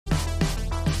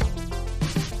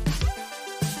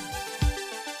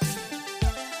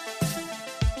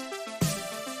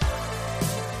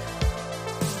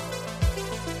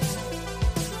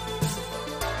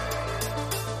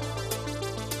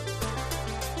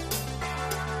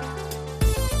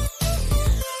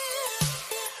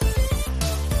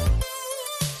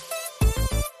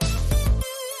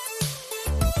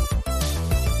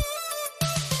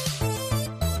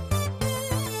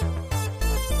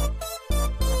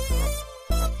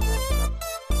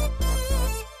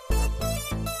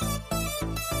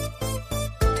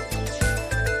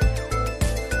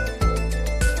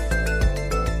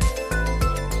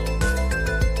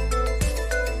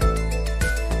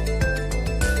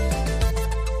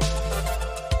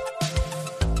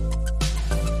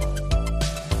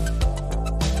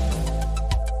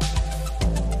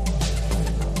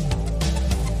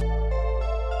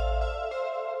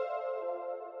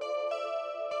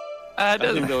I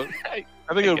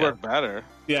think it would work better.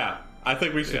 Yeah, I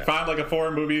think we should find like a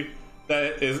foreign movie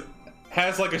that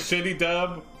has like a shitty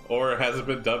dub or hasn't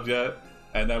been dubbed yet,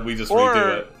 and then we just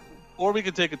redo it. Or we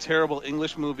could take a terrible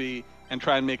English movie and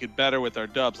try and make it better with our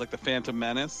dubs, like the Phantom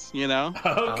Menace, you know?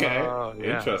 Okay,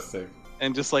 interesting.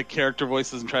 And just like character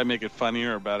voices and try and make it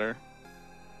funnier or better.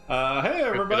 Hey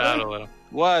everybody!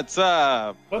 What's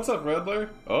up? What's up, Riddler?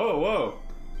 Oh, whoa!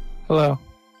 Hello.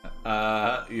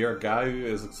 You're a guy who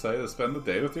is excited to spend the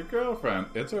day with your girlfriend.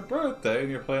 It's her birthday, and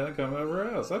you're planning to come over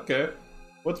her house. Okay.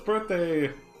 What's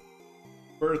birthday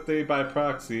by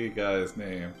proxy guy's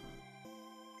name?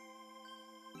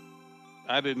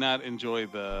 I did not enjoy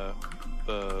the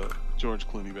George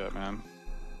Clooney Batman.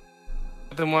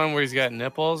 The one where he's got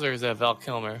nipples, or is that Val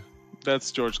Kilmer?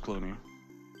 That's George Clooney.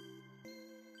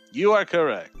 You are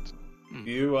correct.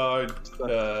 You are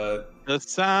the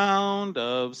sound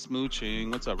of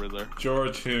smooching. What's up, Riddler?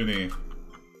 George Clooney.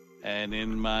 And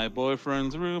in my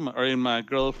boyfriend's room, or in my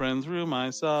girlfriend's room, I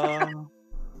saw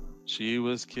she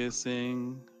was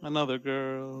kissing another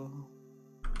girl.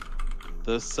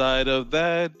 The sight of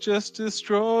that just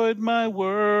destroyed my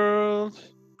world.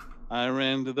 I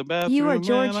ran to the bathroom. You are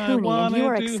George and Clooney, and you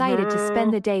are excited to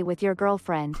spend the day with your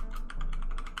girlfriend.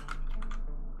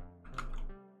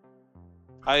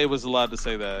 I was allowed to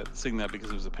sing that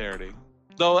because it was a parody.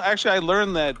 Though, actually, I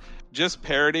learned that just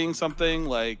parodying something,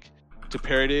 like, to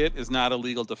parody it, is not a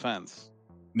legal defense.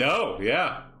 No,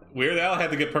 yeah. Weird Al had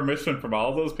to get permission from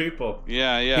all those people.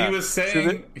 Yeah. He was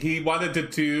saying he wanted to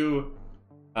do,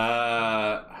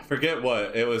 I forget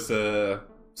what, it was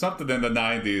something in the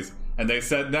 90s, and they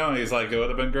said no, and he's like, it would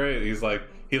have been great. He's like,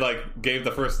 he gave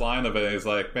the first line of it, and he's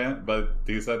like, man, but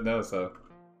he said no, so...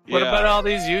 What about all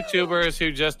these YouTubers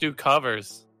who just do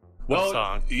covers of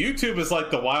songs? YouTube is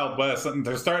like the Wild West, and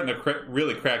they're starting to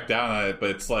really crack down on it, but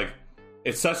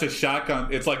it's such a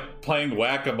shotgun. It's like playing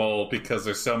whack-a-mole because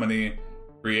there's so many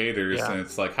creators, and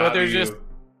it's like, But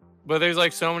there's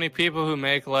like so many people who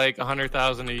make like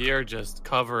 $100,000 a year just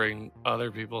covering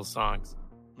other people's songs.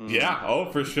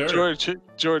 Yeah, for sure. George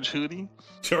Hootie?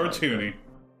 George Hootie.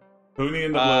 Hoonie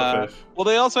and the Blowfish. Well,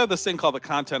 they also have this thing called the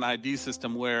Content ID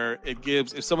system where it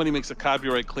gives, if somebody makes a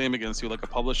copyright claim against you, like a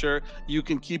publisher, you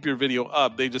can keep your video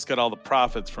up. They just get all the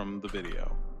profits from the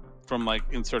video, from like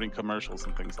inserting commercials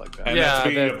and things like that. And that's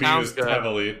being abused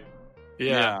heavily.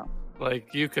 Yeah.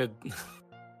 Like you could...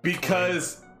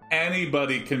 Because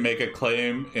anybody can make a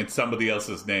claim in somebody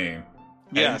else's name.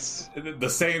 Yes. And the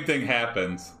same thing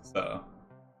happens, so...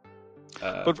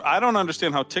 but I don't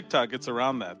understand how TikTok gets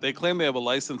around that. They claim they have a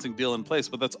licensing deal in place,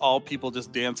 but that's all people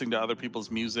just dancing to other people's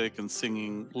music and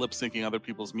singing, lip syncing other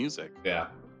people's music. Yeah.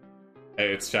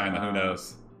 Hey, it's China. Who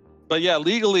knows? But yeah,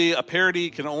 legally, a parody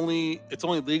it's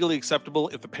only legally acceptable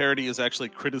if the parody is actually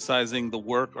criticizing the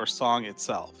work or song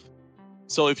itself.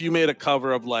 So if you made a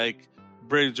cover of like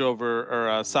Bridge Over or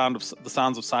The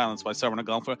Sounds of Silence by Simon &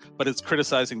 Garfunkel, but it's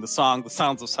criticizing the song The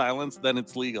Sounds of Silence, then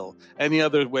it's legal. Any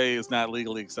other way is not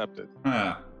legally accepted.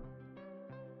 Huh.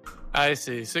 I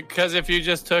see. So because if you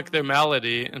just took their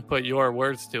melody and put your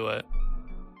words to it,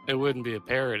 it wouldn't be a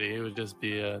parody. It would just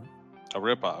be a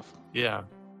ripoff. Yeah.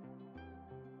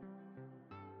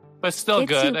 But still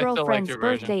good. It's your girlfriend's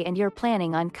birthday and you're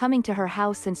planning on coming to her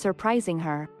house and surprising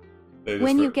her.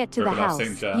 When you get to the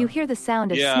house, you hear the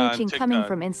sound of smooching coming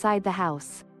from inside the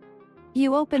house.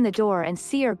 You open the door and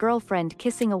see your girlfriend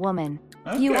kissing a woman.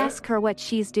 Okay. You ask her what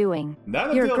she's doing.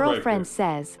 Your girlfriend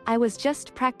says, I was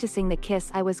just practicing the kiss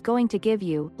I was going to give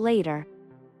you later.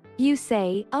 You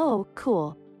say, oh,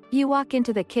 cool. You walk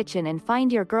into the kitchen and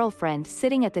find your girlfriend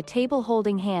sitting at the table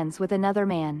holding hands with another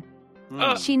man.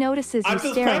 She notices you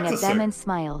staring at them and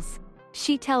smiles.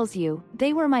 She tells you,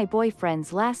 they were my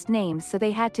boyfriend's last names, so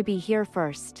they had to be here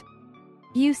first.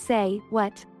 You say,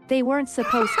 what? They weren't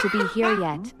supposed to be here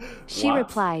yet. She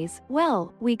replies,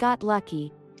 well, we got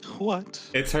lucky. What?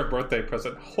 It's her birthday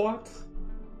present. What?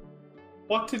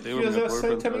 What did you just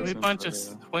say to me? A bunch of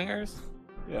swingers?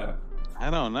 Yeah. I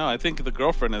don't know. I think the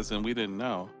girlfriend is in. We didn't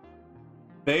know.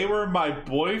 They were my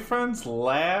boyfriend's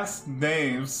last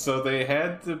names, so they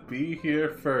had to be here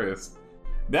first.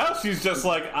 Now she's just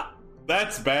like...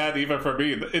 that's bad even for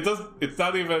me. It's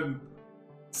not even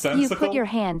sensical. You put your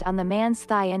hand on the man's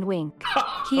thigh and wink.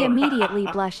 He immediately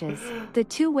blushes. The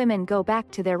two women go back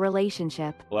to their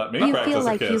relationship. You feel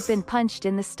like you've been punched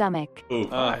in the stomach.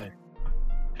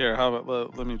 Here, how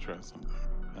about let me try something.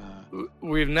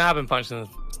 We've not been punched in the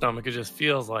stomach. It just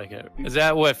feels like it. Is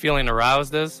that what feeling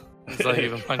aroused is? It's like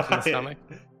you've been punched in the stomach?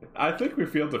 I think we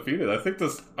feel defeated. I think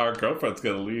our girlfriend's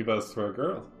going to leave us for a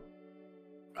girl.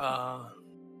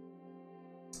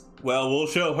 Well, we'll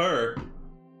show her.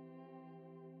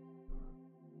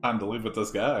 time to leave with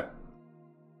this guy.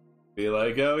 Be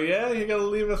like, oh yeah, you gonna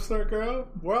leave us for a girl?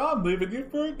 Well, I'm leaving you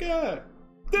for a guy.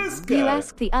 This guy. You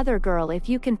ask the other girl if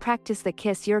you can practice the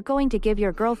kiss you're going to give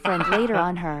your girlfriend later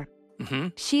on her. Mm-hmm.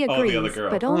 She agrees,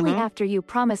 but only after you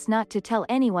promise not to tell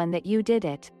anyone that you did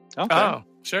it. Okay. Oh,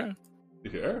 sure.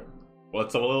 Sure.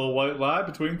 What's a little white lie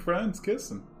between friends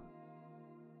kissing?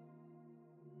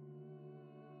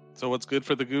 So what's good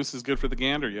for the goose is good for the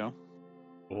gander, yo.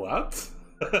 What?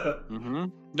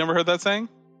 Never heard that saying?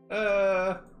 In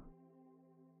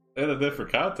a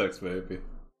different context, maybe.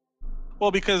 Well,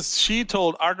 because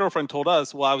our girlfriend told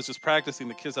us, well, I was just practicing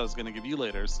the kiss I was going to give you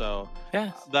later, so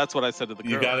that's what I said to the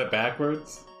girl. You got it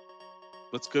backwards?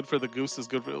 What's good for the goose is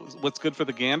good for... What's good for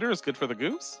the gander is good for the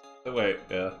goose? Wait,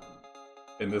 yeah.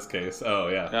 In this case. Oh,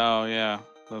 yeah. Oh, yeah.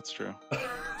 That's true.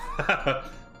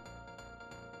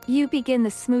 You begin the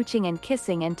smooching and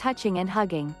kissing and touching and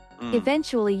hugging.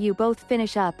 Eventually you both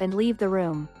finish up and leave the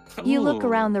room. You look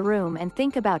around the room and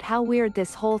think about how weird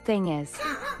this whole thing is.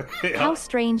 Yeah. How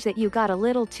strange that you got a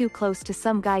little too close to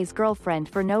some guy's girlfriend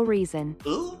for no reason.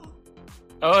 Oh,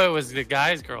 it was the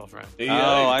guy's girlfriend. Yikes.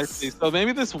 Oh, I see. So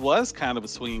maybe this was kind of a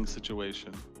swinging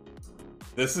situation.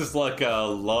 This is like a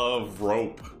love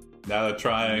rope, not a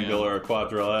triangle or a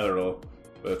quadrilateral.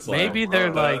 But it's maybe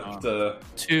they're like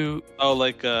two. Oh,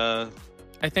 like I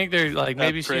think they're like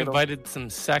maybe she invited some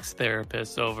sex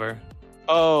therapists over.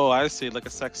 Oh, I see, like a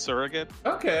sex surrogate.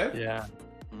 Okay. Yeah.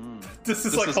 This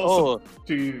is wholesome.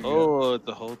 It's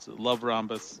a whole love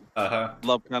rhombus.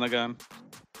 Love pentagon.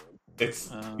 It's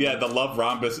the love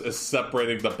rhombus is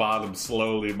separating the bottom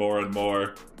slowly more and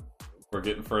more. We're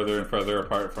getting further and further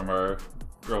apart from our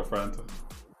girlfriend.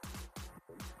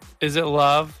 Is it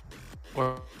love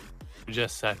or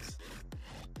just sex?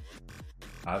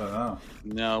 I don't know.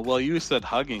 No, well, you said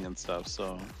hugging and stuff,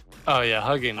 so. Oh yeah,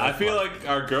 hugging. I feel like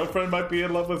our girlfriend might be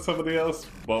in love with somebody else,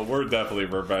 but we're definitely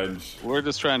revenge. We're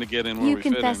just trying to get in where you we fit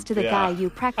in. You confess to the guy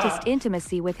you practiced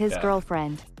intimacy with his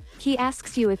girlfriend. He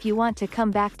asks you if you want to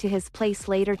come back to his place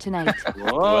later tonight.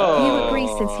 Whoa. You agree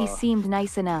since he seemed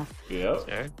nice enough. Yep.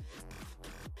 Sure.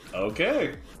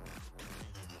 Okay.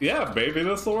 Yeah, maybe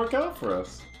this will work out for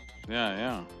us.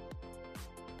 Yeah.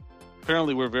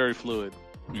 Apparently we're very fluid.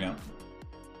 Yeah.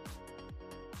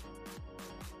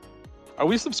 Are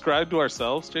we subscribed to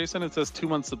ourselves, Jason? It says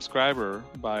 2-month subscriber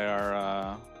by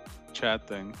our chat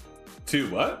thing. To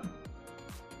what?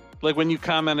 Like when you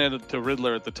commented to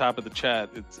Riddler at the top of the chat,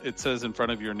 it says in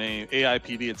front of your name,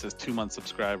 AIPD, it says 2-month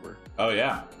subscriber. Oh,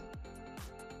 yeah.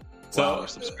 So we're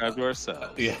subscribed to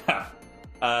ourselves. Yeah.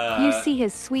 You see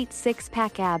his sweet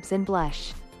 6-pack abs and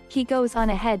blush. He goes on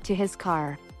ahead to his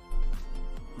car.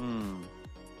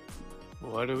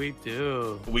 What do we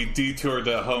do? We detour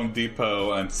to Home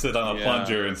Depot and sit on a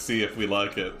plunger and see if we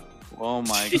like it. Oh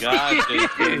my god,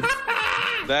 Jason.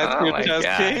 That's your test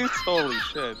case? Holy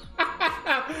shit.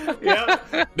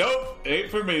 Yep. Nope, ain't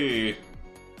for me.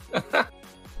 Oh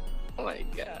my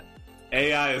god.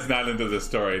 AI is not into this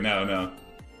story. No.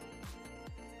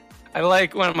 I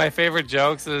like one of my favorite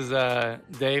jokes is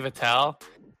Dave Attell.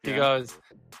 He goes,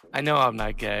 I know I'm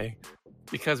not gay.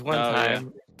 Because one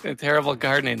time, in a terrible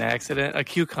gardening accident, a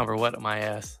cucumber wet my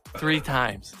ass 3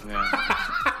 times.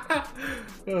 Yeah.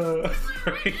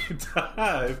 3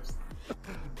 times.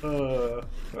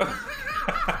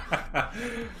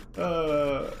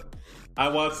 I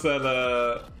watched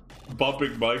that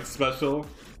Bumping Mike special.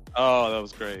 Oh, that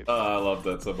was great. I love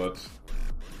that so much.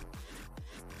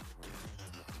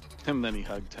 And then he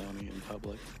hugged Tony in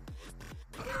public.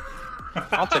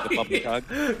 I'll take a public hug.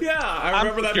 Yeah, I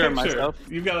remember that picture. Myself.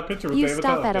 You've got a picture with You David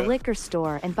stop at a liquor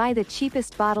store and buy the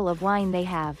cheapest bottle of wine they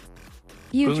have.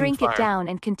 You drink it down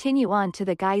and continue on to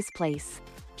the guy's place.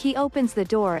 He opens the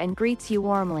door and greets you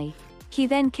warmly. He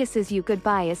then kisses you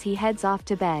goodbye as he heads off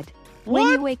to bed. When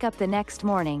you wake up the next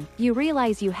morning, you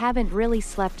realize you haven't really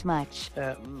slept much.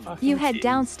 You head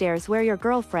downstairs where your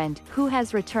girlfriend, who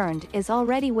has returned, is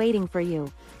already waiting for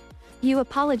you. You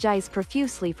apologize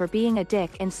profusely for being a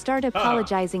dick and start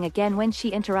apologizing again when she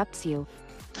interrupts you.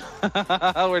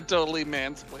 We're totally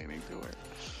mansplaining to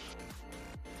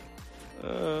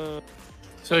her.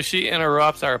 So she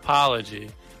interrupts our apology.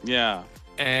 Yeah.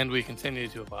 And we continue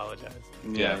to apologize.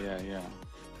 Yeah.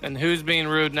 And who's being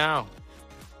rude now?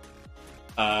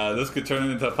 This could turn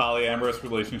into a polyamorous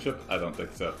relationship? I don't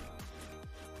think so.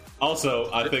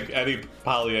 Also, I think any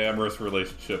polyamorous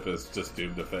relationship is just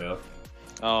doomed to fail.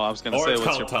 Oh, I was going to say,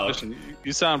 what's your position?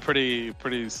 You sound pretty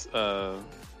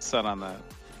set on that.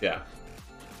 Yeah.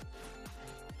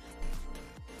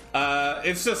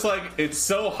 It's just like, it's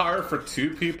so hard for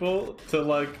 2 people to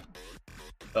like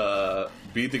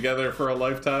be together for a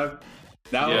lifetime.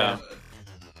 Now,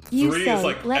 You 3 say, is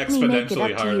like let me make it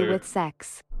up harder. to you with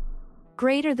sex.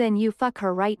 Greater than you fuck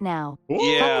her right now.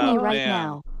 Yeah, fuck me right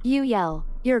now. You yell.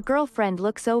 Your girlfriend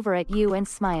looks over at you and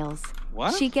smiles.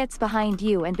 What? She gets behind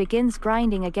you and begins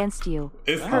grinding against you.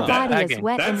 Is her body is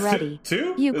wet and ready.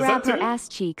 Two? You grab her ass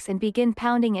cheeks and begin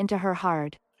pounding into her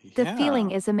hard. The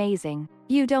feeling is amazing.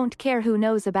 You don't care who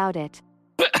knows about it.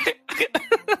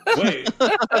 Wait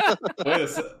a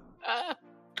sec.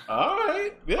 All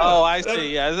right. Yeah. Oh, I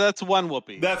see. Yeah, that's one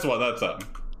whoopee. That's one.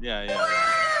 Yeah.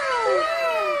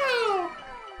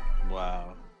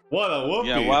 Wow. What a whoopee.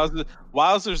 Yeah,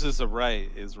 Wowzers is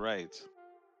right.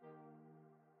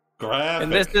 Graphic.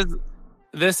 And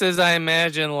this is, I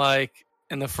imagine, like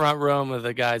in the front room of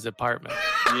the guy's apartment.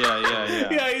 Yeah.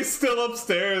 Yeah, he's still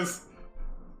upstairs.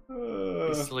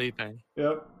 He's sleeping.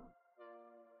 Yep.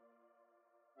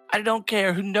 I don't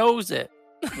care who knows it.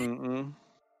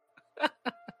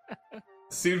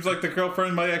 Seems like the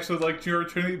girlfriend might actually like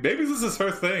George Clooney. Maybe this is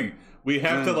her thing. We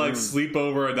have to like sleep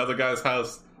over another guy's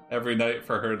house every night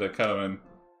for her to come in.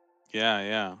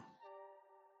 Yeah.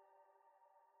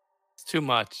 It's too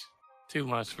much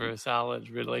for a solid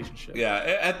relationship. Yeah,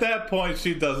 at that point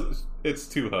she does. It's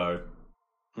too hard.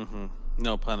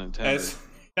 No pun intended.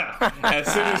 As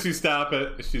soon as you stop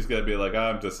it, she's gonna be like,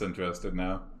 "I'm disinterested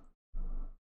now."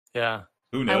 Yeah.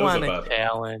 Who knows about I want a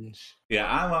challenge. Yeah,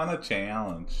 I want a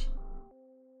challenge.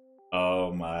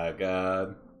 Oh my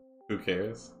god. Who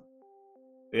cares?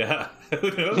 Yeah.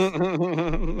 Who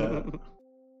knows?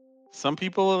 Some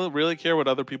people really care what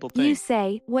other people think. You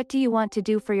say, what do you want to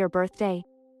do for your birthday?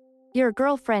 Your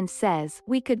girlfriend says,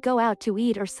 we could go out to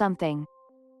eat or something.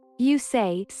 You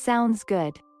say, sounds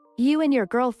good. You and your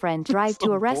girlfriend drive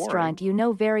to a restaurant you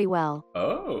know very well.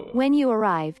 Oh. When you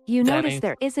arrive, you notice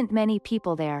there isn't many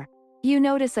people there. You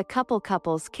notice a couple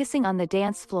couples kissing on the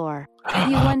dance floor.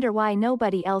 You wonder why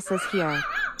nobody else is here.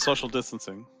 Social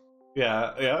distancing.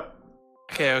 Yeah.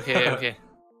 Okay.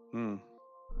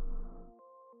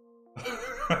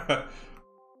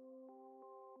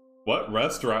 What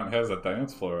restaurant has a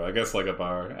dance floor? I guess like a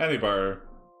bar. Any bar.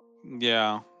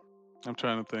 Yeah. I'm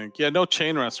trying to think. Yeah, no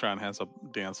chain restaurant has a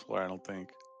dance floor, I don't think.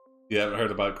 You haven't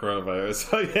heard about coronavirus.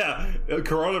 Oh, yeah.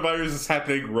 Coronavirus is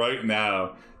happening right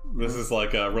now. This is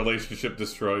like a relationship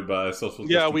destroyed by social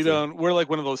distancing. Yeah, we don't. We're like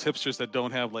one of those hipsters that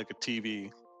don't have like a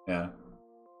TV. Yeah.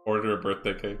 Order a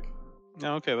birthday cake.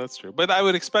 Yeah, okay, that's true. But I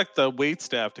would expect the wait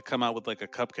staff to come out with like a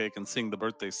cupcake and sing the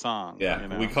birthday song. Yeah, you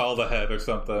know? we called ahead or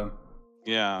something.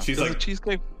 Yeah. She's like,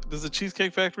 does the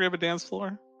Cheesecake Factory have a dance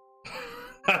floor?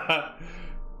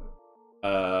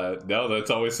 No, that's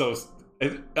always so.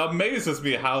 It amazes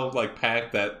me how like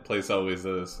packed that place always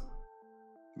is.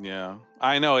 Yeah,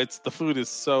 I know. The food is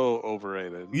so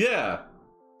overrated. Yeah,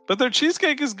 but their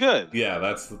cheesecake is good. Yeah,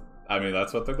 that's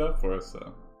what they're done for.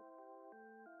 So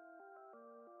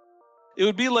it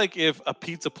would be like if a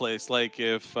pizza place, like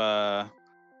if I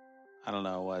don't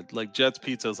know what, like Jet's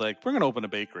Pizza is like, we're gonna open a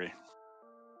bakery.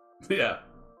 Yeah.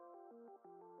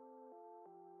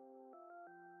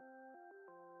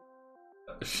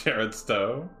 Sharon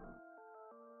Stone.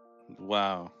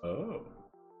 Wow. Oh.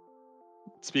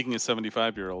 Speaking of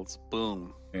 75-year-olds,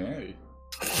 boom. Hey.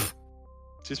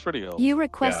 She's pretty old. You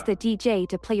request the DJ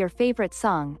to play your favorite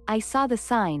song, I Saw the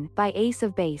Sign, by Ace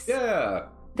of Base. Yeah.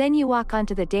 Then you walk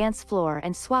onto the dance floor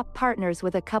and swap partners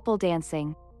with a couple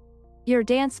dancing. Your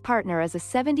dance partner is a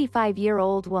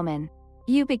 75-year-old woman.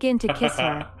 You begin to kiss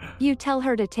her. You tell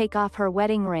her to take off her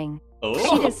wedding ring. Oh.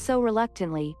 She does so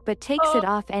reluctantly, but takes it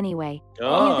off anyway.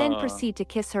 You then proceed to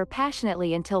kiss her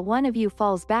passionately until one of you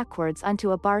falls backwards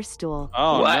onto a bar stool.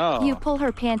 Oh, no. You pull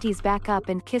her panties back up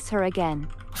and kiss her again.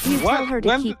 You tell her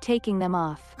to keep taking them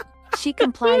off. She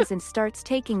complies and starts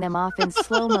taking them off in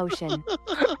slow motion.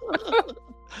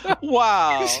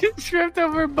 Wow. She tripped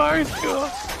over a bar stool.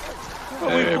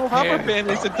 We pull up her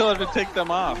panties and tell her to take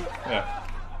them off. Yeah.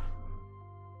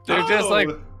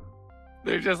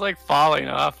 They're just like falling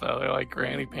off though. They're like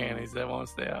granny panties that won't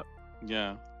stay up.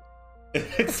 Yeah.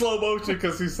 It's slow motion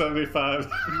because he's 75.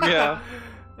 Yeah.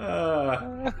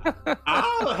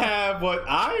 I'll have what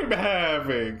I'm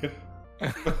having.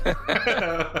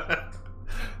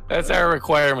 That's our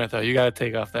requirement though. You got to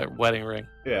take off that wedding ring.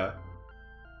 Yeah.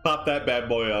 Pop that bad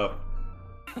boy up.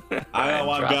 I don't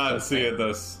want God seeing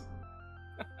this.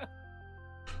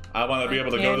 I want to be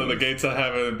able to go to the gates of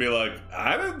heaven and be like,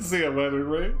 I didn't see a wedding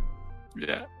ring.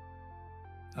 Yeah.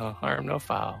 No harm, no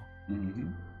foul. Mm-hmm.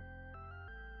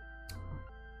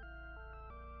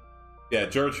 Yeah,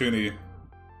 George Clooney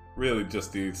really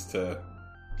just needs to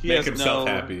make himself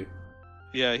happy.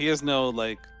 Yeah, he has no,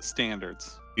 like,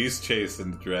 standards. He's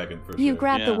chasing the dragon for sure. You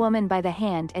grab the woman by the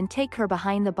hand and take her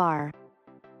behind the bar.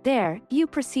 There, you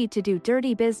proceed to do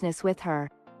dirty business with her.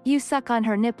 You suck on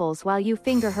her nipples while you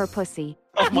finger her pussy.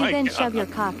 You then shove your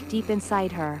cock deep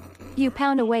inside her. You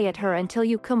pound away at her until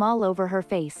you come all over her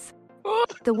face.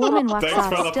 The woman walks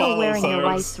off still wearing your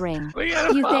wife's ring.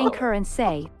 You thank her and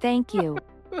say, thank you.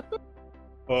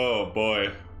 Oh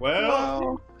boy.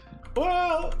 Well,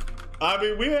 I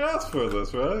mean, we asked for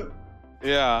this, right?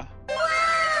 Yeah.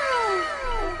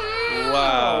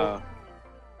 Wow.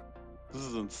 This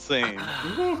is insane.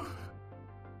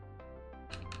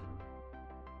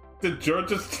 Did George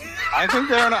just... I think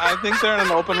they're in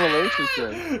an open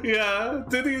relationship. Yeah.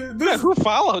 Did he? Yeah, who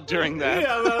followed during that?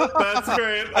 Yeah, that's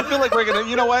great. I feel like we're gonna.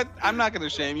 You know what? I'm not gonna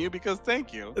shame you because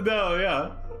thank you. No,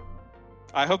 yeah.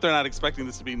 I hope they're not expecting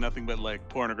this to be nothing but like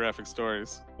pornographic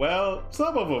stories. Well,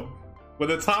 some of them. When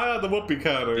it's high on the whoopee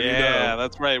counter, yeah, you know.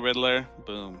 That's right, Riddler.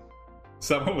 Boom.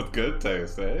 Someone with good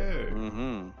taste. Hey.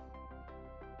 Mm-hmm.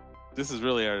 This is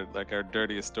really our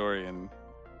dirtiest story in,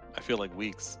 I feel like,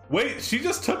 weeks. Wait, she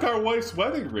just took our wife's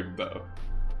wedding ring, though.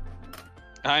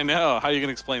 I know. How are you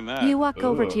gonna explain that? You walk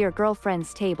over to your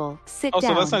girlfriend's table, sit down,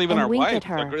 so that's not even and our wink wife. at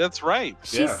her. That's right.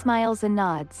 She smiles and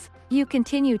nods. You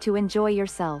continue to enjoy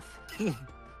yourself.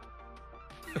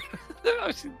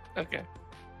 Okay.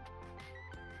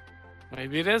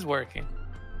 Maybe it is working.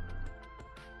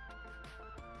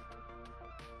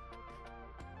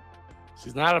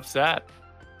 She's not upset.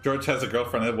 George has a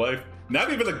girlfriend and wife.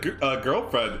 Not even a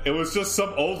girlfriend. It was just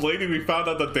some old lady we found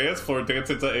on the dance floor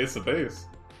dancing to Ace of Base.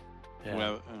 Yeah.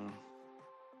 Well,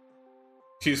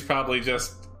 she's probably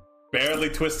just barely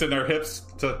twisting her hips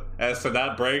to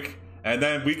not break. And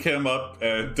then we came up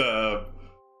and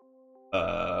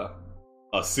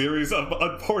a series of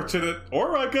unfortunate,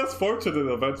 or I guess fortunate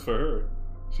events for her.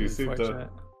 She seemed to...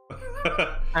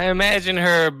 I imagine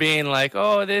her being like,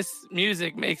 oh, this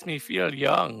music makes me feel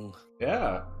young.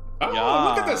 Yeah. Oh,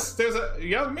 look at this. There's a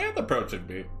young man approaching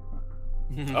me.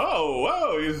 Oh,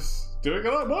 whoa, he's doing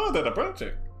a lot more than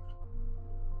approaching.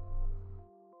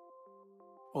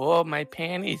 Oh, my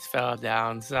panties fell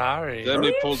down. Sorry. Let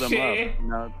me pull them up.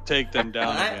 No, take them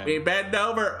down again. We bend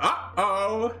over.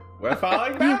 Uh-oh. We're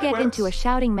falling backwards. You get into a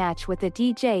shouting match with the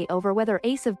DJ over whether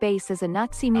Ace of Base is a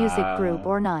Nazi music group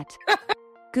or not.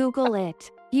 Google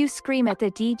it. You scream at the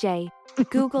DJ.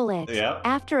 Google it. Yep.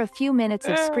 After a few minutes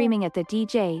of screaming at the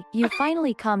DJ, you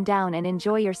finally calm down and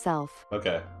enjoy yourself.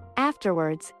 Okay.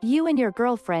 Afterwards, you and your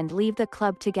girlfriend leave the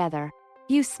club together.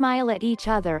 You smile at each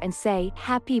other and say,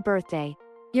 happy birthday.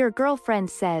 Your girlfriend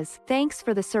says, thanks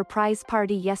for the surprise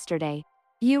party yesterday.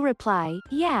 You reply,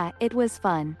 yeah, it was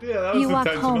fun. Yeah, that was you walk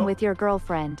intentional. home with your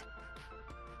girlfriend.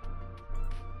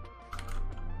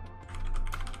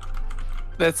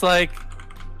 That's like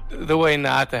the way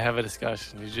not to have a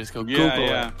discussion. You just go Google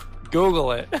it.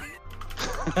 Google it.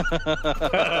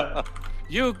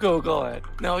 You Google it.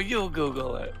 No, you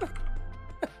Google it.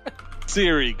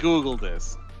 Siri, Google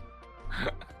this.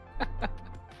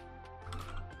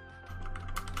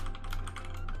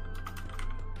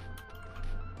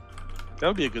 That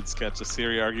would be a good sketch, a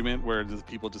Siri argument where the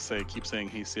people just keep saying,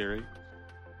 hey Siri.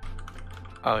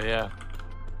 Oh, yeah.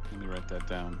 Let me write that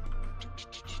down.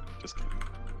 Just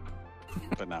kidding.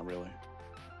 But not really.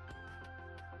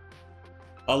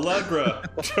 Allegra,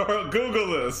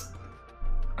 Google this.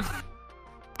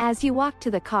 As you walk to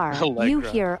the car, Allegra. You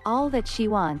hear All That She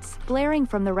Wants blaring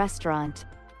from the restaurant.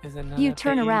 You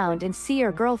turn around and see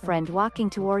your girlfriend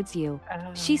walking towards you.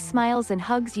 She smiles and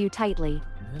hugs you tightly.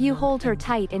 You hold her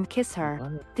tight and kiss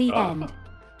her. The end.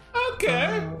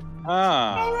 Okay.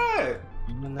 All right.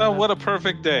 Oh, what a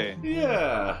perfect day.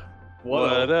 Yeah.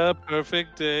 What a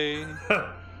perfect day.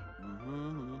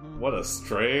 What a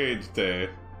strange day.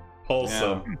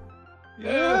 Wholesome.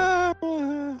 Yeah.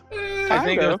 I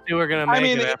think those two are gonna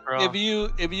make it after all.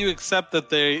 If you accept that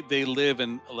they live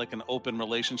in like an open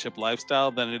relationship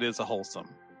lifestyle, then it is a wholesome.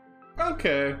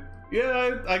 Okay.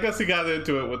 Yeah, I guess he got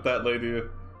into it with that lady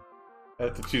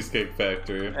at the Cheesecake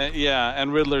Factory.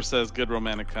 And Riddler says good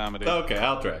romantic comedy. Okay,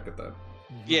 I'll track it then.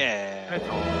 Yeah. This is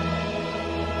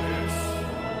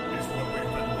what we've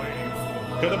been waiting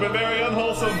for. Could have been very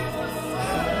unwholesome,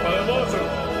 but it wasn't.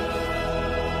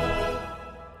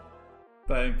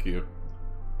 Thank you.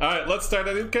 Alright, let's start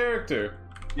a new character.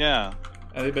 Yeah.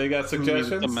 Anybody got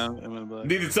suggestions?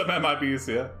 Needed some MIBs,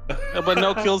 yeah. But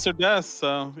no kills or deaths,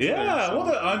 so... Yeah,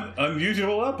 what an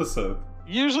unusual episode.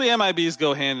 Usually MIBs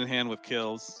go hand in hand with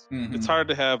kills. Mm-hmm. It's hard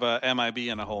to have a MIB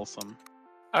and a wholesome.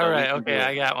 All right, okay,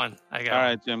 I got one. All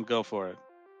right, Jim, go for it.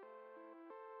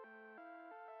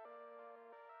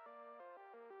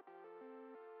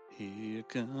 Here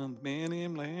comes Men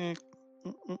in Black.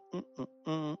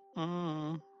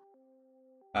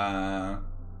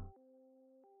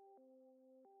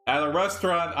 At a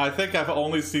restaurant, I think I've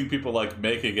only seen people like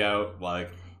making out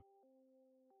like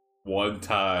one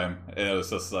time, and it was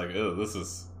just like, oh, this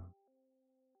is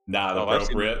not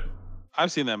appropriate. I've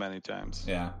seen that many times.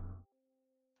 Yeah.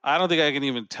 I don't think I can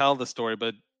even tell the story,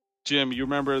 but Jim, you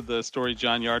remember the story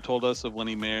John Yar told us of when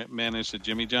he managed at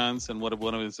Jimmy John's and what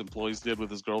one of his employees did with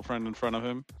his girlfriend in front of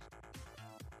him?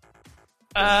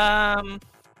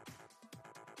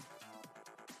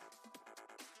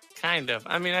 Kind of.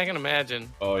 I mean, I can imagine.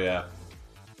 Oh, yeah.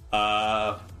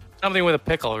 Something with a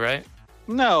pickle, right?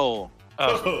 No.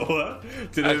 Oh.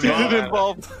 Did it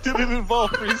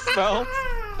involve free smells?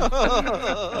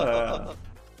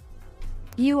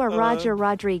 You are Roger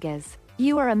Rodriguez.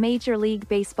 You are a Major League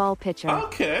Baseball pitcher.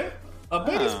 Okay. A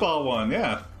baseball one,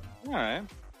 yeah. All right.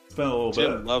 It's been a little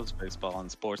Jim bit. loves baseball and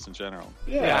sports in general.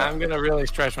 Yeah, I'm going to really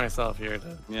stretch myself here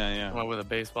to come up with a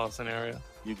baseball scenario.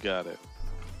 You got it.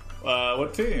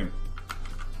 What team?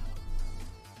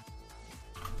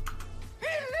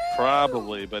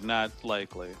 Probably, but not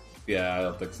likely. Yeah, I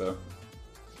don't think so.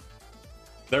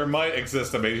 There might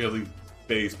exist a Major League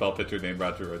Baseball pitcher named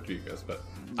Roger Rodriguez, but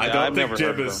I don't think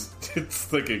Jim is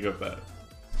thinking of that.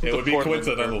 It would be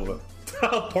coincidental.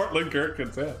 Portland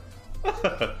Gherkins, yeah.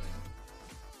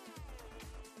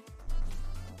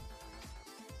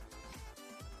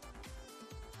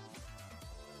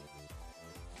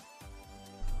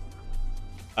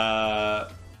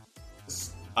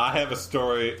 I have a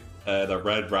story at a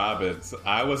Red Robin's.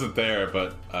 I wasn't there,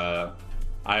 but I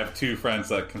have two friends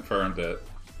that confirmed it,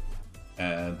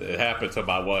 and it happened to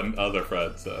my one other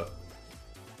friend. So,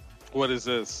 what is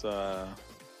this?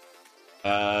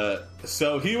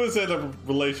 So he was in a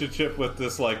relationship with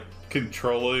this like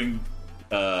controlling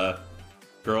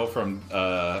girl from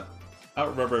I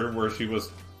don't remember where she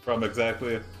was from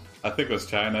exactly. I think it was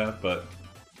China,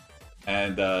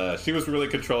 and she was really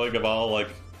controlling of all like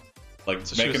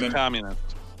so making she was a communist.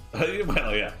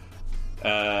 Well, yeah.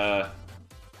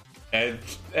 And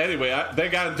anyway, they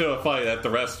got into a fight at the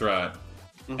restaurant,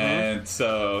 and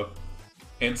so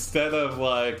instead of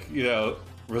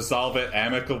resolve it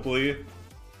amicably,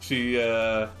 she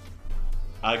I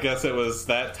guess it was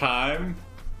that time,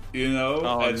 she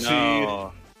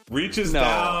reaches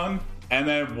down and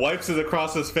then wipes it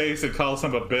across his face and calls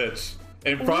him a bitch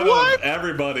in front of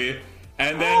everybody.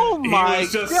 And then he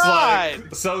was just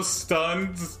like so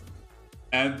stunned,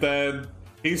 and then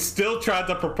he still tried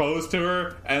to propose to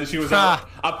her, and she was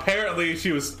apparently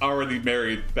she was already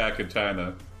married back in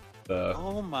China.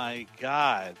 Oh my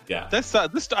god! Yeah, that's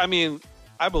this. I mean,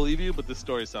 I believe you, but this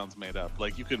story sounds made up.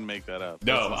 Like you couldn't make that up.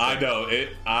 No, I know it.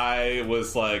 I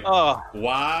was like,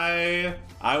 why?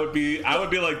 I would be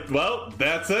like, well,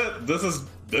 that's it. This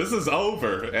is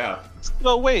over. Yeah.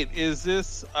 So wait, is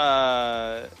this?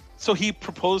 So he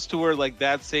proposed to her like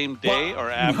that same day or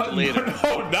after later?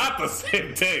 No, not the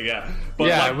same day. Yeah, but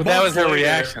that was her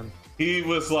reaction. He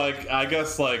was like, I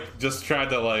guess, just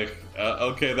tried to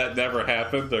okay, that never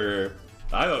happened, or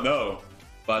I don't know.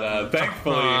 But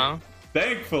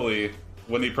thankfully,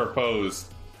 when he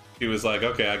proposed, he was like,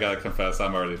 okay, I gotta confess,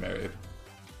 I'm already married.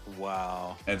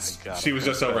 Wow. And she was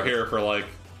just over here for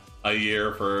a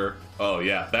year for. Oh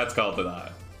yeah, that's called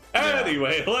denial.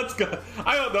 Anyway, let's go.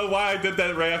 I don't know why I did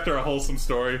that right after a wholesome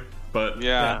story, but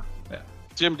yeah.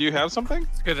 Jim, do you have something?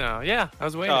 It's good to know. Yeah, I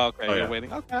was waiting. Oh, okay, you're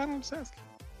waiting. Okay, I'm just asking.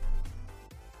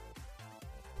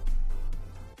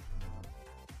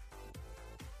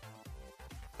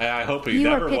 I hope he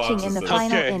never watches this. You are pitching in the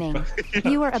final inning.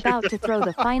 You are about to throw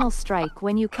the final strike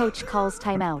when your coach calls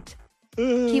timeout.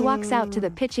 He walks out to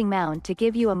the pitching mound to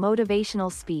give you a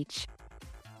motivational speech.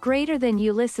 Greater than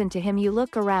you listen to him, you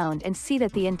look around and see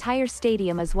that the entire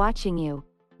stadium is watching you.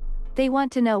 They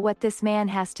want to know what this man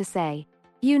has to say.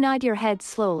 You nod your head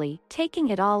slowly, taking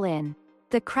it all in.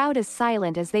 The crowd is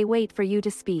silent as they wait for you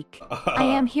to speak. I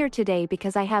am here today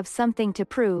because I have something to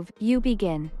prove. You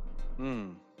begin.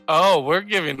 Oh, we're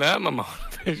giving them a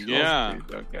motivational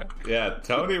speech. Okay. Yeah,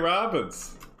 Tony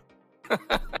Robbins.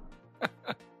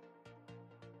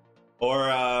 Or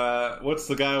what's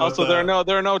the guy? Also, there are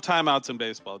no timeouts in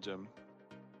baseball, Jim.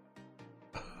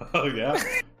 Oh yeah,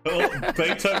 well,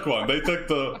 they took one. They took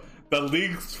the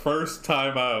league's first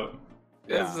timeout.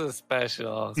 This is a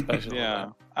special. Yeah,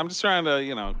 event. I'm just trying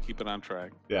to keep it on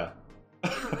track. Yeah.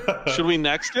 Should we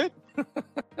next it?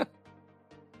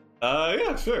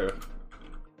 Yeah, sure.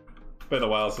 It's been a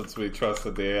while since we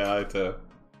trusted the AI to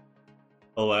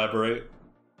elaborate.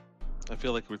 I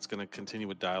feel like it's going to continue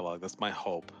with dialogue. That's my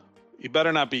hope. You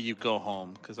better not be you go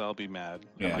home, because I'll be mad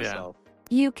at myself.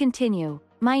 You continue.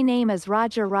 My name is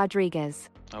Roger Rodriguez.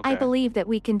 Okay. I believe that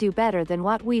we can do better than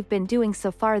what we've been doing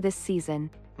so far this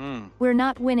season. We're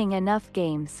not winning enough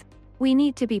games. We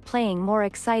need to be playing more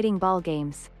exciting ball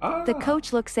games. The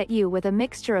coach looks at you with a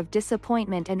mixture of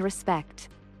disappointment and respect.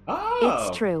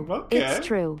 It's true. Okay. It's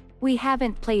true. We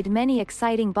haven't played many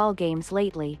exciting ball games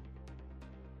lately.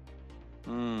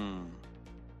 Now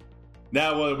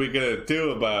what are we gonna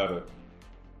do about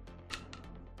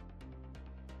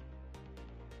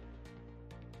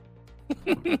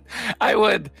it? I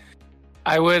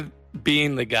would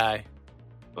bean the guy.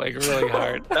 Like really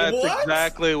hard. That's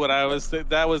exactly what I was.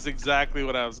 That was exactly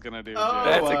what I was gonna do. Oh,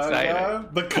 that's exciting.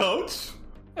 The coach?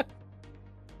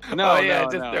 Throw it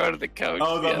at the coach.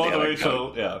 Oh, the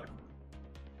motivational. Yeah.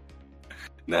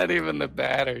 Not even the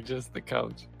batter, just the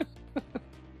coach.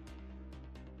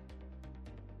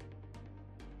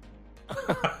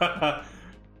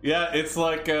 Yeah, it's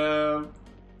like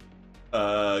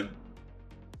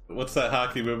what's that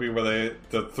hockey movie where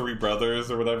the three brothers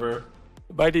or whatever?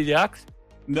 Mighty Ducks?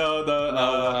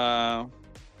 No,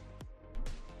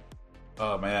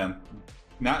 oh man,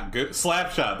 not good.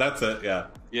 Slapshot, that's it. Yeah.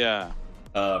 Yeah.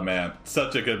 Oh man,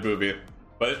 such a good movie.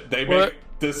 But they make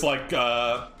this like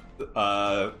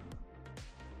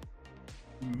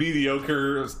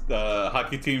mediocre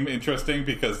hockey team interesting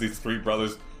because these three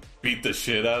brothers beat the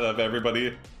shit out of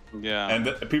everybody. Yeah.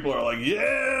 And people are like,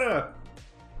 yeah.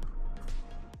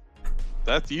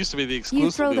 That used to be the exclusive.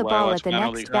 You throw the ball at the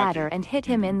next batter and hit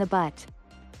him in the butt.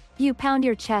 You pound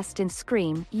your chest and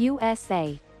scream,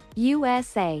 USA!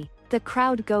 USA! The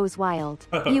crowd goes wild.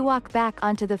 You walk back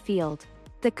onto the field.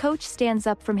 The coach stands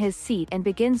up from his seat and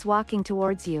begins walking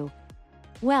towards you.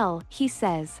 Well, he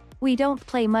says, we don't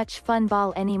play much fun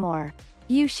ball anymore.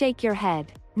 You shake your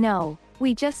head. No,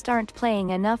 we just aren't playing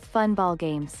enough fun ball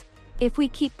games. If we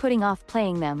keep putting off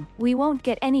playing them, we won't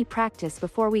get any practice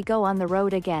before we go on the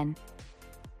road again.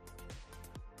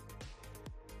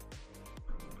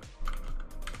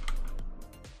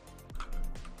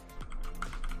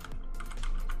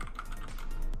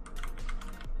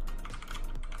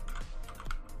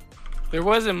 There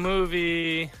was a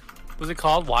movie, was it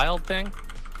called Wild Thing?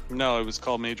 No, it was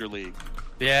called Major League.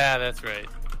 Yeah, that's right.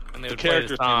 And the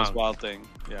character's name was Wild Thing.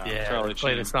 Yeah, Charlie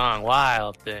played the song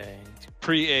Wild Thing.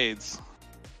 Pre-AIDS.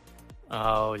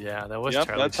 Oh yeah, that was. Yep,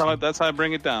 Charlie that's how I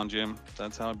bring it down, Jim.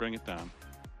 That's how I bring it down.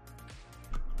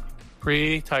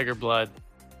 Pre-Tiger Blood.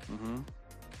 Mm-hmm.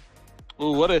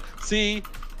 Ooh, see.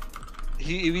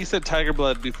 He said Tiger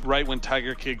Blood right when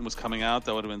Tiger King was coming out.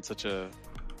 That would have been such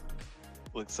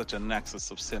a nexus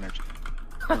of synergy.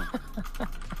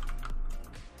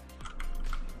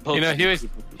 You know,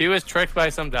 he was tricked by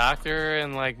some doctor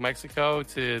in like Mexico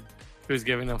who was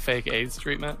giving him fake AIDS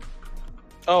treatment.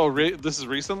 Oh, this is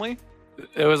recently?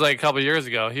 It was like a couple years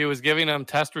ago. He was giving him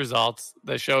test results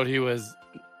that showed he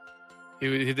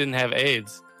didn't have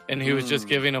AIDS, and he was just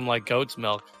giving him like goat's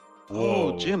milk.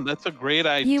 Oh, Jim, that's a great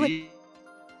idea.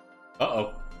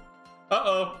 Uh-oh,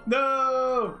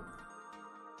 no!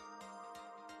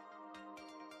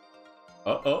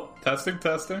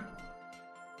 Testing.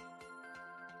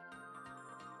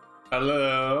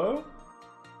 Hello?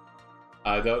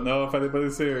 I don't know if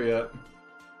anybody's here yet.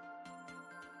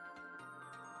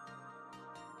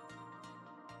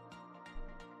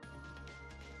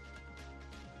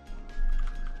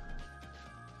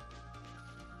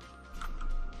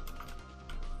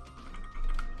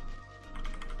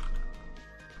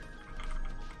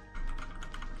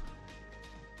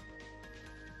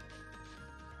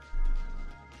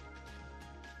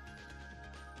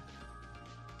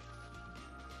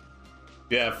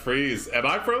 Yeah, freeze. Am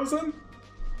I frozen?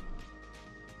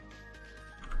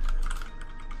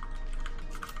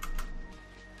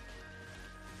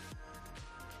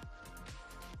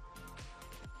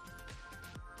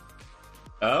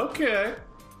 Okay.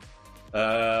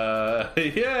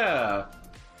 Yeah.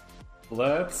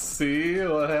 Let's see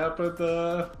what happened.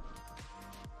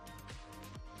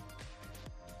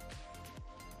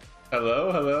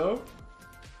 Hello?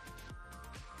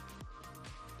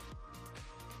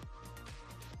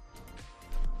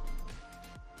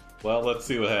 Well, let's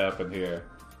see what happened here.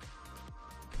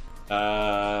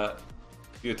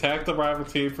 You attack the rival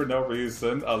team for no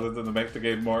reason other than to make the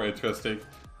game more interesting.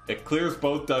 It clears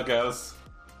both dugouts,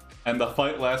 and the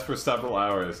fight lasts for several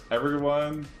hours.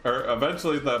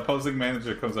 Eventually the opposing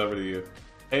manager comes over to you.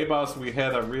 Hey boss, we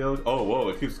had a real... Oh, whoa,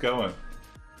 it keeps going.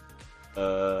 Had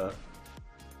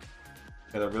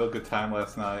a real good time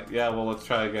last night. Yeah, well, let's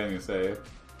try again, you say.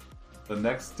 The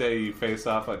next day you face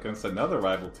off against another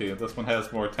rival team. This one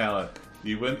has more talent.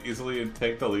 You win easily and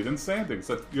take the lead in standings.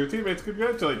 Your teammates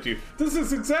congratulate you. This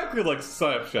is exactly like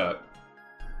Slapshot.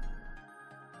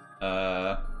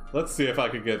 Let's see if I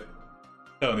can get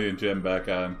Tony and Jim back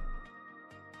on.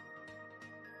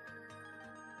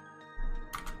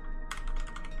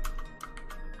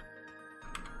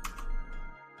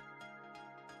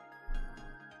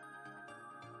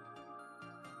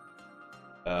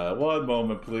 One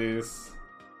moment, please.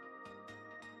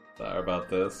 Sorry about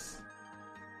this.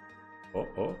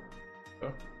 Oh.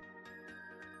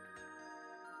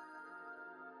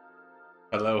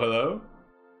 Hello?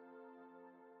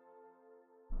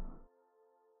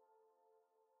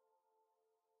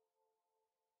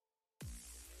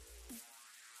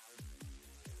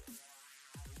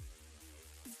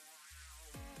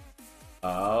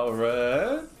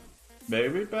 Alright.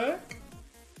 Maybe back?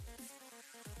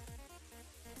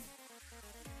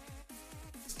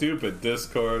 Stupid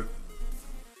Discord.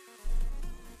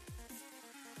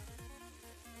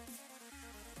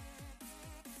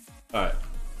 Alright.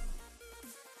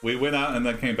 We went out and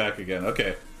then came back again.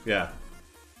 Okay, yeah.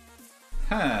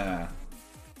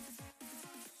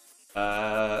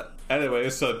 Anyway,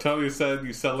 so Tony said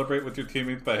you celebrate with your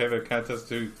teammates by having a contest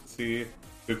to see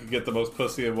who can get the most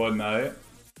pussy in one night.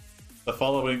 The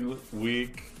following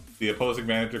week, the opposing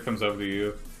manager comes over to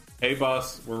you. Hey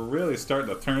boss, we're really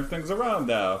starting to turn things around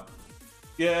now.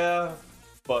 Yeah,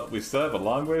 but we still have a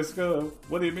long ways to go.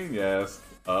 What do you mean, you ask?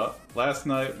 Last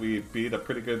night we beat a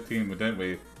pretty good team, didn't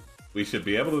we? We should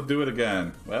be able to do it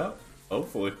again. Well,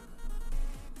 hopefully.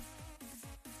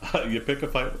 You pick a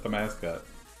fight with the mascot.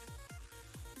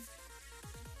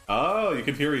 Oh, you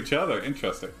can hear each other.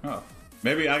 Interesting. Oh,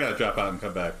 maybe I gotta drop out and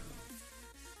come back.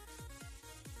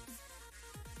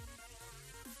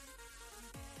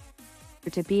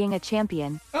 To being a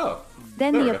champion. Oh.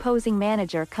 Then the opposing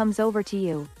manager comes over to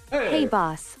you. Hey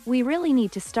boss, we really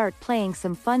need to start playing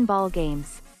some fun ball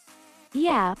games.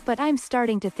 Yeah, but I'm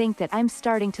starting to think that I'm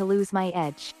starting to lose my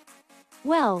edge.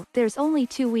 Well, there's only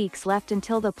 2 weeks left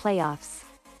until the playoffs.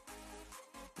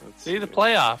 Let's see the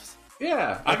playoffs.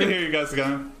 Yeah, I can hear you guys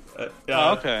again.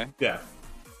 Okay. Yeah.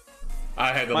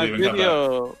 I had to leave and come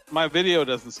back. My video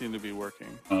doesn't seem to be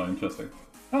working. Oh, interesting.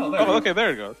 Oh, okay,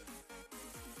 there it goes.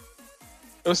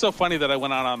 It was so funny that I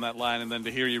went out on that line, and then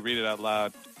to hear you read it out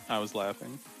loud, I was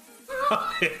laughing.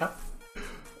 Yeah.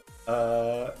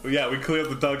 Yeah, we cleared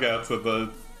the dugouts of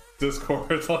the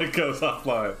Discord like goes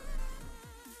offline.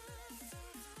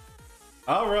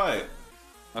 All right.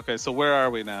 Okay, so where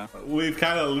are we now? We've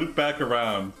kind of looped back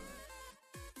around.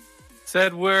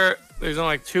 Said there's only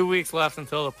like 2 weeks left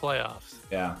until the playoffs.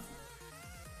 Yeah.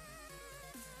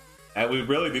 And we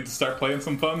really need to start playing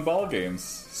some fun ball games.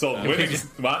 So winning's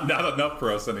not enough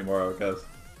for us anymore, I guess.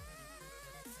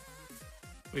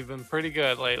 We've been pretty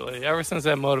good lately. Ever since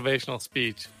that motivational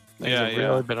speech, things have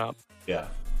really been up. Yeah.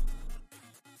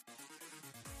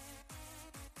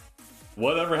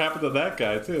 Whatever happened to that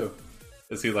guy, too?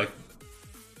 Is he like...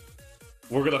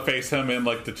 We're going to face him in,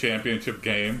 like, the championship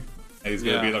game, and he's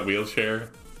going to be in a wheelchair?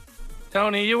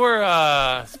 Tony, you were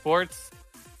a sports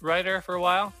writer for a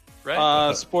while,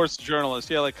 right? Sports journalist.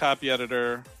 Yeah, like copy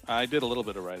editor. I did a little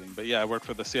bit of writing, but yeah, I worked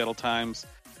for the Seattle Times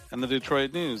and the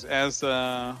Detroit News as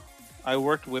I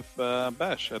worked with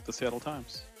Besh at the Seattle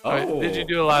Times. Oh. Did you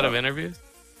do a lot of interviews?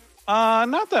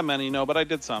 Not that many, no, but I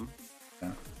did some.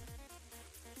 Yeah.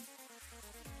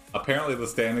 Apparently the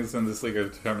standings in this league are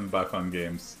determined by fun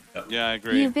games. Yep. Yeah, I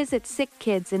agree. You visit sick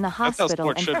kids in the hospital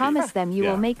and promise them you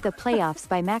will make the playoffs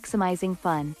by maximizing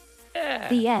fun. Yeah.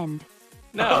 The end.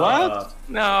 No. What?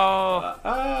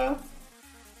 No.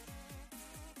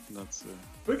 Let's see.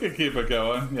 We can keep it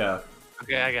going, yeah.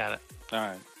 Okay, I got it. All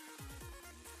right.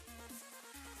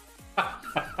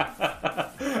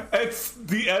 It's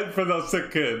the end for those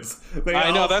sick kids.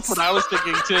 I know, that's what I was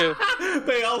thinking too.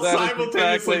 They all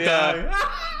simultaneously die.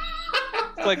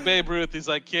 It's like Babe Ruth. He's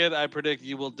like, kid, I predict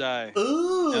you will die.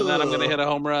 Ooh. And then I'm going to hit a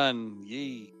home run.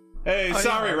 Yee. Hey,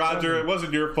 sorry, Roger. It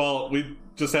wasn't your fault. We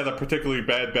just had a particularly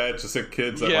bad batch of sick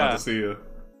kids that wanted to see you.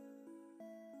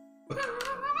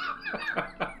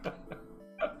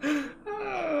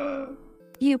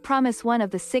 You promise one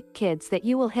of the sick kids that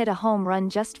you will hit a home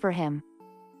run just for him.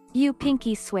 You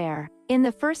pinky swear. In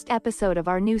the first episode of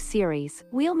our new series,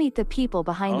 we'll meet the people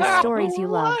behind the stories you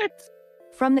love.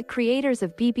 From the creators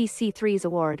of BBC Three's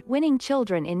award-winning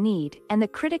Children in Need, and the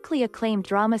critically acclaimed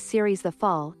drama series The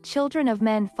Fall, Children of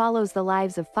Men follows the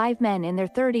lives of 5 men in their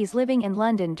 30s living in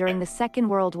London during the Second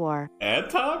World War. Ad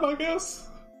time, I guess?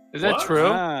 Is that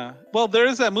true? Well, there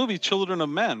is that movie, Children of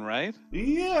Men, right?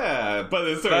 Yeah, but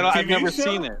is there a TV I've never show?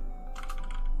 seen it.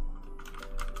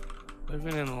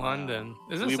 Living in London.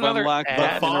 Is this We've another unlocked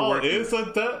ad? The Fall is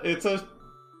it's a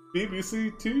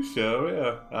BBC 2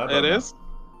 show, yeah. It is?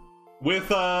 With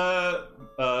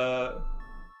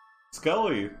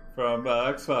Scully from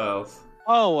X-Files.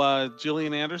 Oh,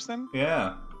 Gillian Anderson?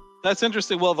 Yeah. That's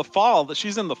interesting. Well, The Fall,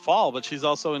 she's in The Fall, but she's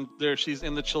also in there. She's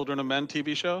in the Children of Men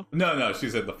TV show? No,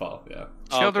 she's in The Fall, yeah.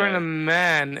 Children of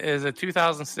Men is a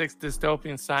 2006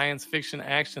 dystopian science fiction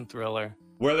action thriller.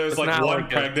 Where there's like one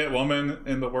pregnant woman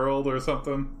in the world or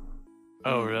something.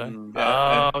 Oh, really?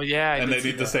 Yeah. And they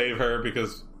need to save her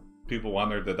because people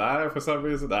want her to die for some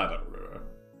reason. I don't remember.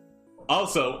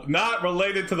 Also, not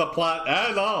related to the plot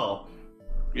at all.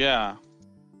 Yeah.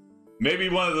 Maybe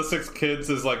one of the 6 kids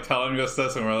is like telling us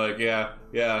this, and we're like,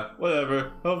 yeah,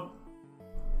 whatever. Oh,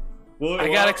 I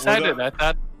got excited. I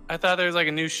thought there was like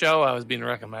a new show I was being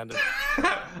recommended.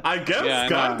 I guess,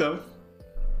 kind of.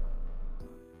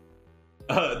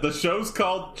 The show's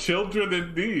called Children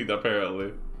in Need,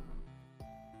 apparently.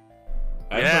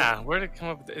 Where'd it come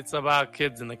up? It's about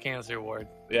kids in the cancer ward.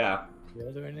 Yeah.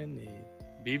 Children in Need.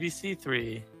 BBC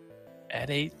 3 at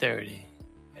 8:30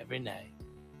 every night.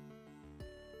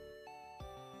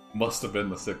 Must have been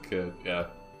the sick kid, yeah.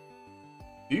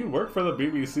 Do you work for the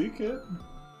BBC, kid?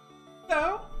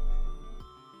 No.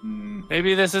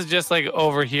 Maybe this is just like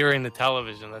overhearing the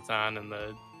television that's on in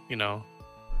the,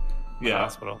 the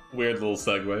hospital. Weird little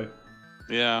segue.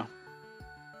 Yeah.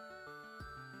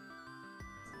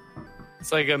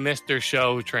 It's like a Mr.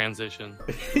 Show transition.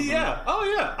 Yeah. Oh,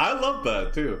 yeah. I love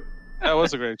that, too. That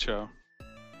was a great show.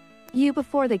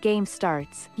 Before the game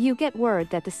starts, you get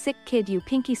word that the sick kid you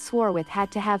pinky swore with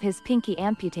had to have his pinky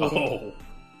amputated.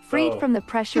 Freed from the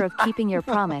pressure of keeping your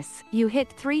promise, you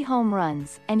hit 3 home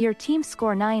runs, and your team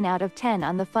score 9 out of 10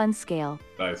 on the fun scale.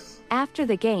 Nice. After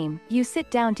the game, you sit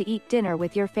down to eat dinner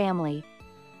with your family.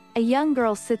 A young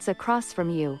girl sits across from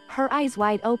you, her eyes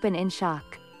wide open in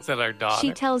shock. Is that our daughter?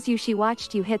 She tells you she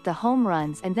watched you hit the home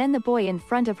runs, and then the boy in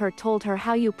front of her told her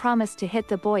how you promised to hit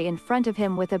the boy in front of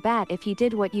him with a bat if he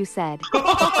did what you said.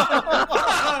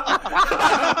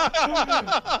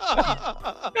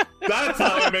 That's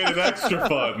how I made it extra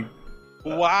fun.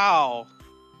 Wow.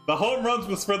 The home runs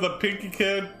was for the pinky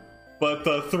kid, but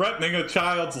the threatening a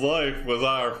child's life was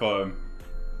our fun.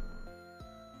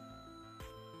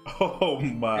 Oh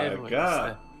my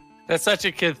god. That's such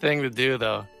a kid thing to do,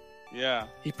 though. Yeah.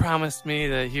 He promised me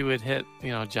that he would hit,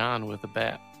 John with a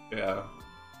bat. Yeah.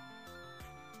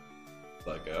 It's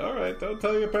like, alright, don't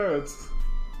tell your parents.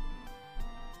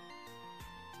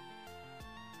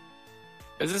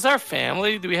 Is this our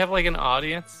family? Do we have like an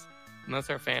audience? And that's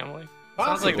our family? Possibly.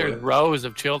 Sounds like there's rows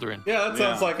of children. Yeah, that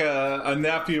sounds like a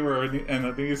nephew or and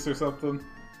a niece or something.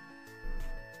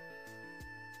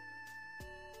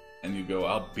 And you go,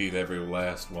 I'll beat every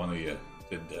last one of you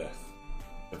to death.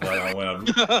 If I don't win,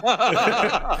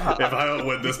 if I don't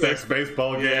win this next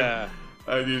baseball game,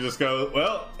 and you just go,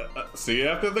 well, see you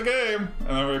after the game, and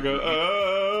then we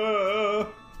go,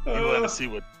 You want to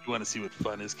see what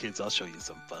fun is, kids? I'll show you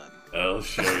some fun. I'll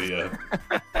show you.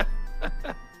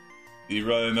 You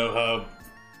want to know how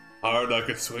hard I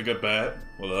could swing a bat?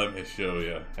 Well, let me show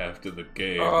you after the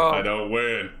game. If I don't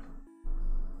win.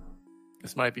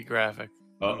 This might be graphic.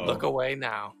 Uh-oh. Look away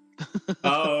now.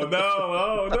 Oh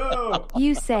no!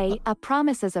 You say, a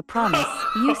promise is a promise,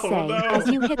 you say, as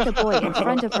you hit the boy in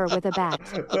front of her with a bat.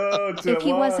 If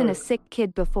he wasn't a sick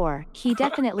kid before, he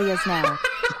definitely is now.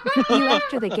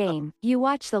 After the game, you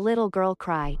watch the little girl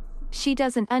cry. She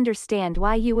doesn't understand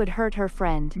why you would hurt her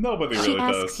friend. Nobody really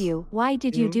does. She asks you, why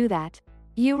did you do that?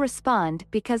 You respond,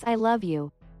 because I love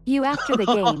you. After the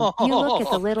game, you look at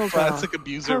the little girl.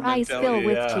 Her eyes fill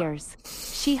with tears.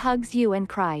 She hugs you and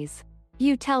cries.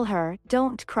 You tell her,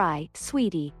 don't cry,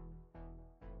 sweetie.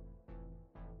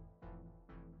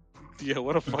 Yeah,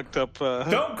 what a fuced up...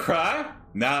 Don't cry.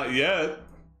 Not yet.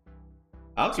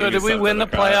 So did we win the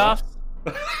playoffs?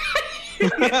 Let's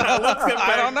get back.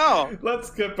 I don't know.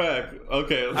 Let's get back.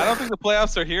 Okay. I don't think the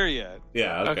playoffs are here yet.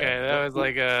 Yeah, okay. That was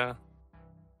like a...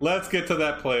 Let's get to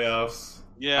that playoffs.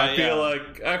 Yeah, I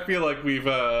feel like we've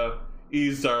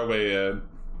eased our way in.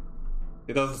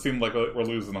 It doesn't seem like we're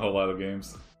losing a whole lot of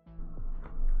games.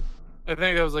 I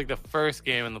think that was like the first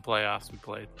game in the playoffs we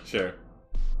played. Sure.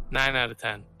 9 out of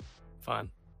 10. Fun.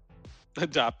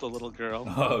 Adopt a little girl.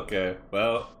 Okay.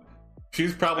 Well,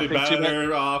 she's probably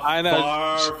better off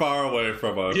far away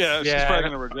from us. Yeah, she's probably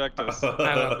going to reject us.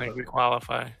 I don't think we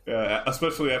qualify. Yeah,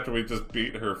 especially after we just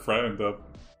beat her friend up.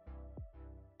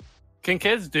 Can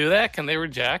kids do that? Can they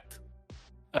reject?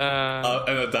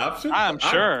 An adoption? I'm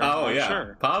sure. I'm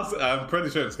sure. I'm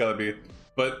pretty sure it's got to be.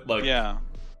 But, like... Yeah.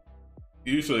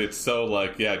 Usually it's so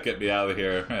like, yeah, get me out of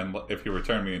here, and if you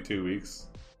return me in 2 weeks,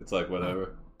 it's like,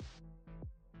 whatever.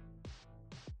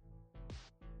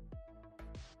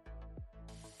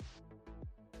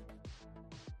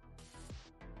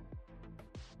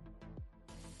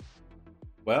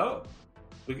 Well,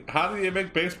 how do you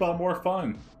make baseball more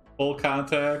fun? Full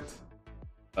contact,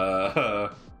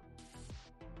 cut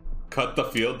the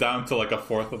field down to like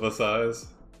 1/4 of the size.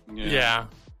 Yeah.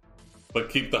 But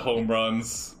keep the home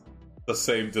runs the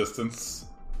same distance.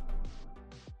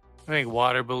 I think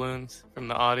water balloons from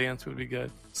the audience would be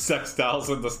good. Sex dolls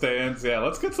in the stands. Yeah,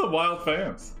 let's get some wild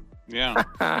fans. Yeah.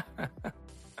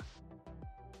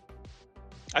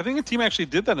 I think a team actually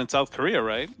did that in South Korea,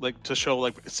 right? Like to show,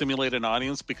 like, simulate an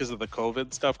audience because of the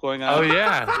COVID stuff going on. Oh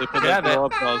yeah,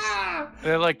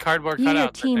 they're like cardboard cutouts. Your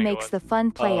team makes the fun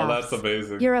playoffs. Oh, that's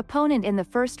amazing. Your opponent in the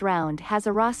first round has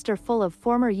a roster full of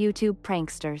former YouTube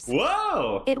pranksters.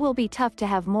 Whoa! It will be tough to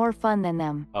have more fun than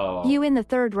them. Oh. You in the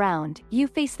third round, you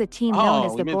face the team known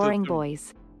as the Boring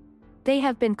Boys. They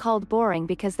have been called boring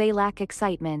because they lack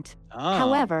excitement.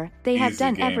 However, they have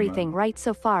done everything right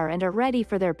so far and are ready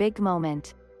for their big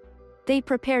moment. They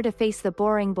prepare to face the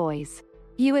Boring Boys.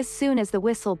 You, as soon as the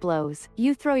whistle blows,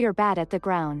 you throw your bat at the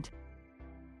ground.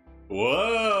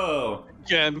 Whoa!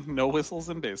 Again, no whistles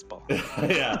in baseball.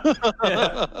 Yeah.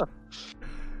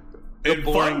 In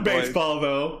fun baseball,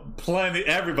 though,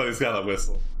 everybody's got a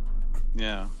whistle.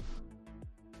 Yeah.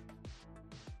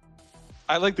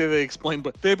 I like that they explained,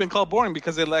 but they've been called boring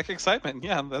because they lack excitement.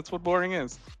 Yeah, that's what boring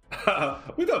is.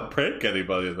 We don't prank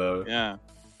anybody, though. Yeah.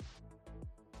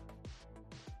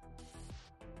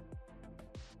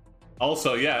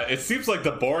 Also, yeah, it seems like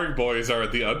the Boring Boys are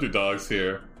the underdogs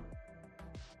here.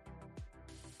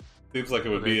 Seems like it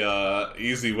would be an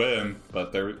easy win,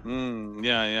 but they're...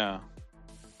 Yeah.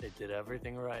 They did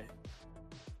everything right.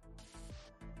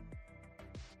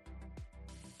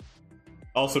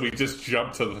 Also, we just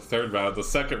jumped to the third round. The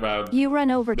second round... You run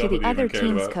over to the other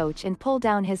team's coach and pull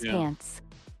down his pants.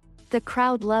 The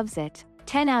crowd loves it.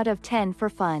 10 out of 10 for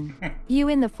fun. You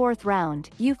in the fourth round,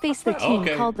 you face the team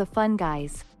called the Fun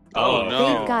Guys. Oh,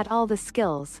 no. They've got all the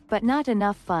skills, but not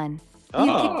enough fun. You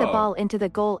kick the ball into the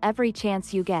goal every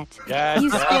chance you get. You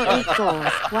score 8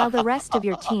 goals, while the rest of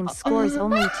your team scores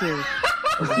only 2.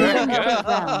 In the fifth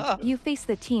round, you face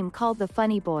the team called the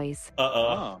Funny Boys.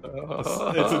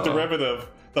 It's a derivative.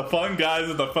 The Fun Guys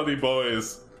and the Funny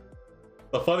Boys.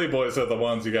 The Funny Boys are the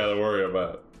ones you gotta worry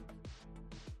about.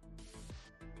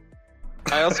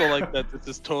 I also like that this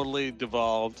is totally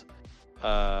devolved.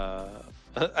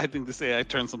 I think this AI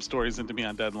turned some stories into me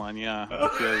on Deadline. Yeah.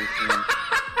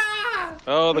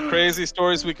 Oh, the crazy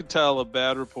stories we could tell of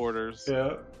bad reporters.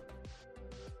 Yeah.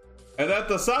 And at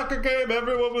the soccer game,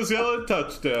 everyone was yelling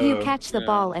touchdown. You catch the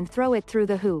ball and throw it through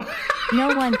the hoop.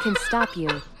 No one can stop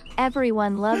you.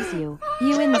 Everyone loves you.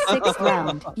 You in the sixth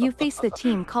round, you face the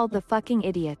team called the Fucking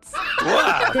Idiots.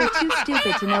 They're too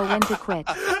stupid to know when to quit.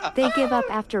 They give up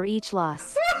after each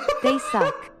loss. They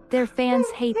suck. Their fans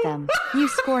hate them. You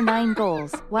score 9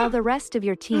 goals, while the rest of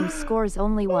your team scores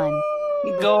only 1.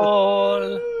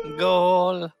 Goal.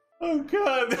 Oh,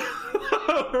 God.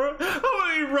 How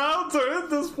many rounds are in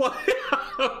this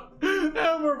playoff?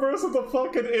 And we're versus the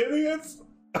fucking idiots?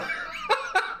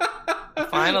 The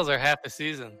finals are half the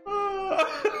season.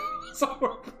 So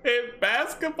we're playing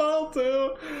basketball,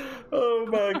 too? Oh,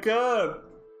 my God.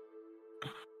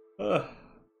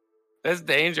 That's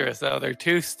dangerous, though. They're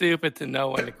too stupid to know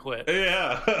when to quit.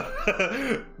 Yeah.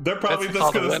 They're probably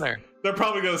they're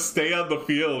probably gonna stay on the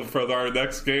field for our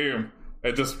next game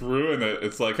and just ruin it.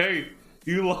 It's like, hey,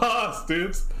 you lost,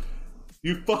 dudes.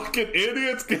 You fucking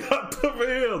idiots, get up the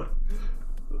field.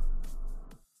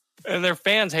 And their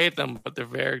fans hate them, but they're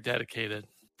very dedicated.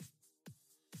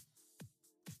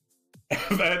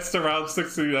 That's to round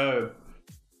 69.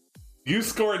 You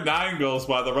scored 9 goals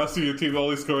while the rest of your team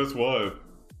only scores 1.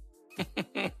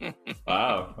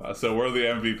 Wow, so we're the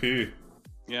MVP.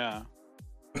 Yeah.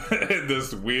 In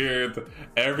this weird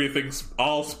everything's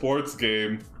all sports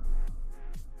game.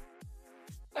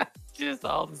 Just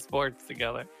all the sports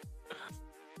together.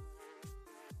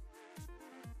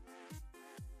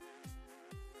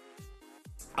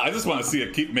 I just want to see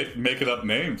it keep making up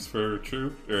names for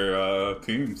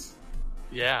teams.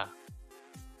 Yeah.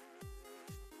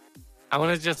 I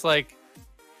want to just like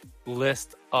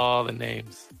list all the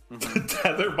names.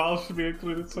 Tetherball should be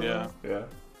included somewhere. Yeah.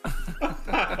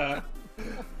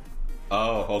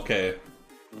 Oh, okay.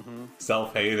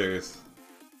 Self-haters.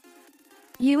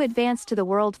 You advance to the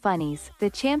World Funnies, the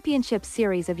championship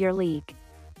series of your league.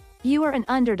 You are an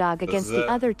underdog against the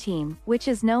other team, which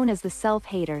is known as the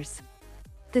Self-Haters.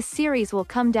 The series will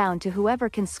come down to whoever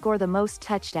can score the most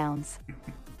touchdowns.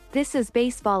 This is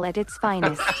baseball at its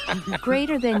finest.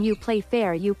 Greater than you play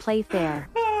fair, you play fair.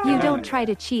 You don't try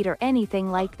to cheat or anything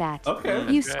like that.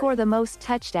 Okay. You score the most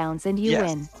touchdowns and you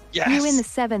win. Yes. You in the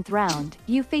 7th round,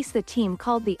 you face the team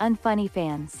called the Unfunny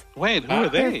Fans. Wait, who are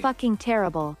they? They're fucking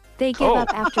terrible. They give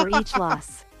up after each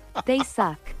loss. They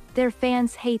suck. Their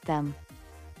fans hate them.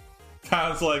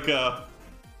 Sounds like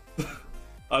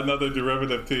another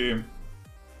derivative team.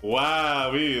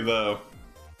 Wowee, though.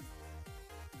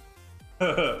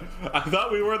 I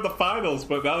thought we were in the finals,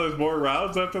 but now there's more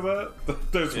rounds after that.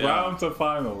 There's rounds of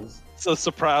finals. So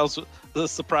the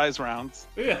surprise rounds.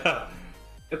 Yeah,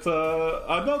 it's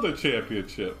another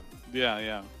championship.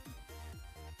 Yeah.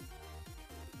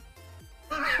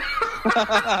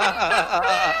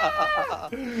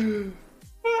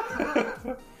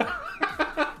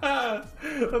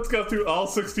 Let's go through all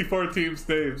 64 teams'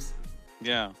 names.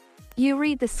 Yeah. You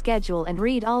read the schedule and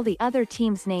read all the other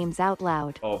teams' names out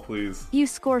loud. Oh, please. You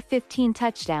score 15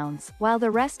 touchdowns, while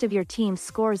the rest of your team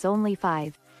scores only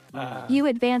 5. You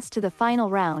advance to the final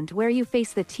round where you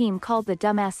face the team called the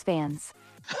Dumbass Fans.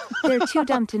 They're too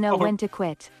dumb to know when to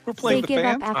quit. They give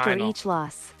up after each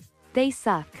loss. They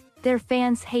suck. Their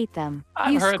fans hate them.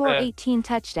 You score 18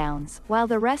 touchdowns, while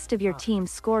the rest of your team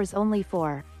scores only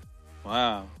 4.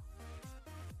 Wow.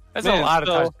 That's a lot of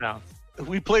touchdowns.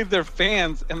 We played their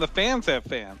fans, and the fans have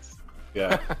fans.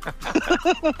 Yeah.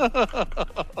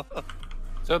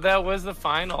 So that was the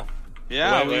final.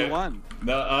 Yeah, we won.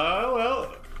 No,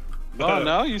 well. Oh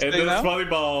no, you say no. In this funny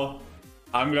ball,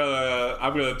 I'm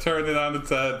gonna turn it on its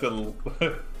head.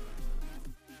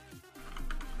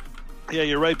 Yeah,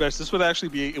 you're right, Besh. This would actually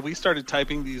be if we started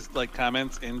typing these like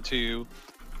comments into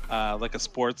like a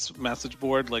sports message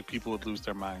board, like people would lose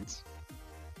their minds.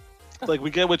 Like,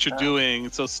 we get what you're doing,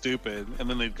 it's so stupid, and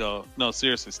then they'd go, no,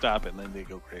 seriously, stop it, and then they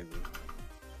go crazy.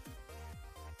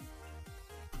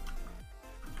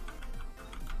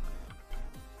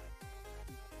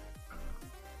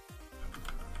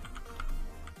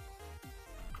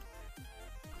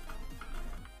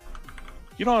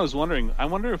 You know, I was wondering, I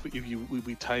wonder if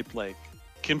we type, like,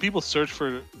 can people search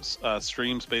for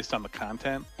streams based on the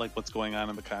content, like what's going on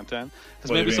in the content?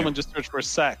 Because maybe someone just searched for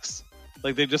sex.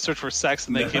 Like, they just searched for sex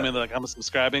and they came in, like, I'm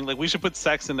subscribing. Like, we should put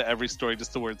sex into every story,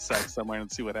 just the word sex somewhere,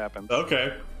 and see what happens.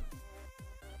 Okay.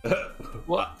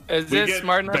 Well, is this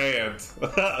smart enough?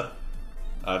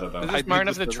 I don't know. Is this smart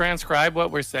enough to transcribe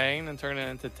what we're saying and turn it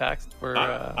into text? For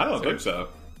I don't think so.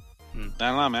 I don't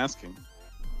know, I'm asking.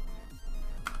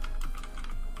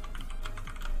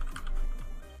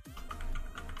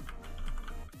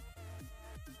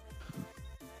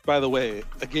 By the way,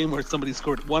 a game where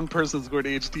one person scored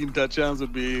 18 touchdowns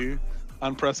would be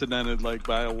unprecedented, like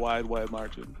by a wide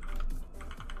margin.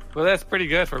 Well, that's pretty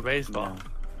good for baseball. Yeah.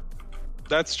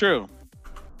 That's true.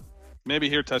 Maybe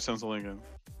here touchdowns only good.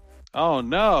 Oh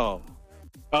no!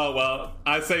 Oh well,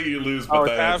 I say you lose. But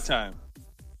it's halftime.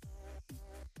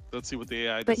 Let's see what the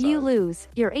AI decides. But you lose.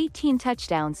 Your 18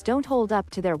 touchdowns don't hold up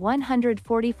to their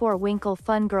 144 Winkle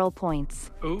Fun Girl points.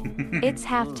 Ooh. It's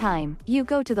halftime. You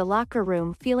go to the locker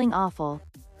room feeling awful.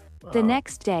 The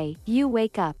next day, you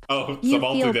wake up. You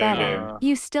feel better. Game.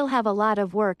 You still have a lot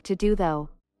of work to do though.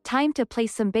 Time to play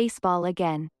some baseball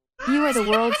again. You are the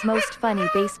world's most funny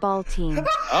baseball team.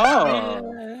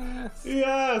 Oh.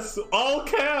 Yes, all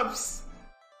caps.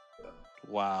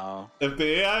 Wow. If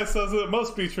the AI says it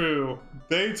must be true.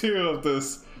 Day 2 of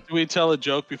this. Do we tell a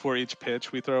joke before each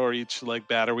pitch we throw or each like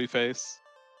batter we face?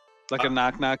 Like a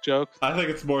knock joke? I think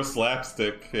it's more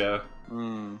slapstick, yeah.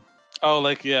 Oh,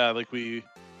 like we...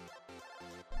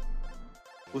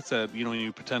 What's that? You know, when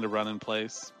you pretend to run in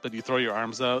place, but you throw your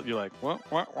arms out, you're like, what?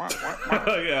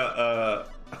 Yeah,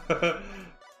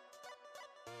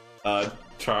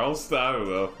 Charles? I don't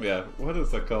know. Yeah, what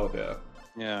is that called? Yeah.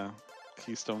 Yeah.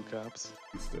 Keystone Cops.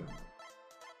 Keystone.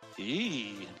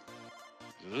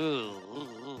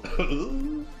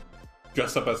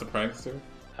 Dressed up as a prankster?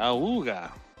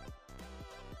 Auga.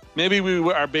 Maybe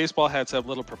our baseball hats have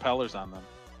little propellers on them.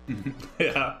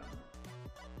 Yeah.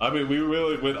 I mean, we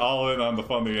really went all in on the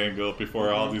funny angle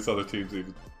before all these other teams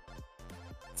even.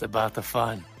 It's about the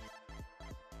fun.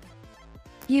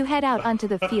 You head out onto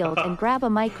the field and grab a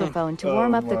microphone to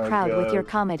warm up the crowd with your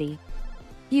comedy.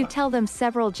 You tell them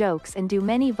several jokes and do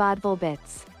many vaudeville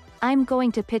bits. I'm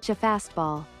going to pitch a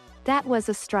fastball. That was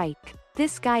a strike.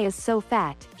 This guy is so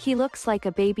fat, he looks like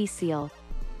a baby seal.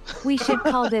 We should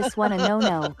call this one a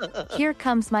no-no. Here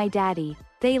comes my daddy.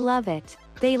 They love it.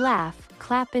 They laugh,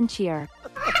 clap, and cheer.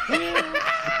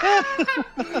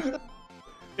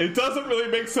 It doesn't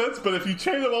really make sense, but if you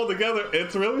chain them all together,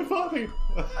 it's really funny.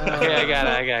 Okay, I got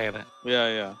it.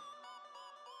 Yeah.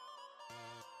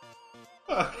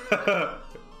 The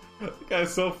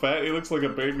guy's so fat, he looks like a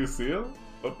baby seal.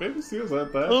 But baby seals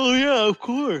aren't that. Oh, yeah, of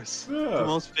course. Yeah. The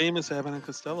most famous Abbott and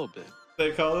Costello bit.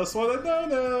 They call this one a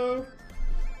no-no.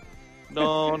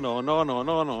 No.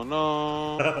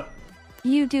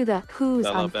 You do the who's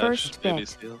on first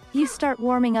bit. You start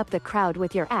warming up the crowd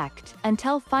with your act,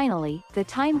 until finally, the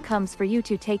time comes for you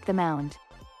to take the mound.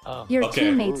 Your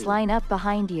teammates line up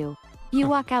behind you. You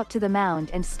walk out to the mound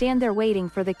and stand there waiting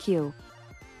for the cue.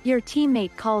 Your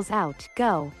teammate calls out,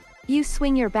 "Go." You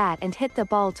swing your bat and hit the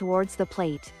ball towards the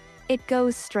plate. It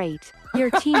goes straight. Your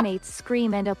teammates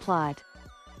scream and applaud.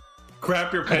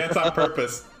 Crap your pants on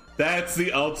purpose. That's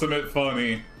the ultimate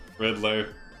funny,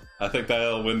 Riddler. I think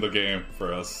that'll win the game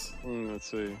for us. Let's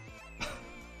see.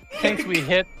 Thinks we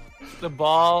hit the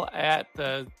ball at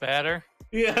the batter.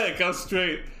 Yeah, it goes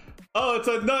straight. Oh, it's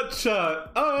a nut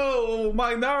shot. Oh,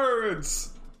 my nerds.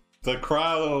 The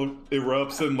crowd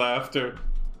erupts in laughter.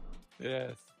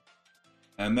 Yes.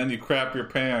 And then you crap your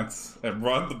pants and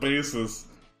run the bases.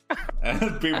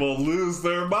 And people lose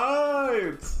their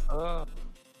minds. Oh.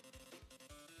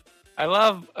 I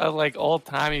love like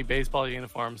old-timey baseball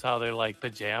uniforms, how they're like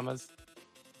pajamas.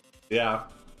 Yeah.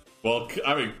 Well,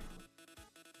 I mean,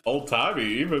 old-timey,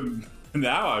 even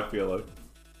now I feel like.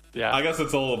 Yeah. I guess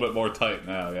it's a little bit more tight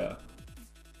now, yeah.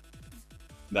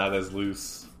 Not as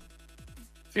loose.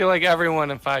 I feel like everyone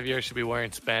in 5 years should be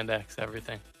wearing spandex,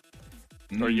 everything.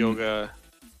 Or yoga,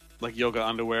 like yoga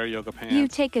underwear, yoga pants. You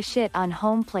take a shit on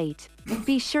home plate.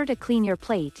 Be sure to clean your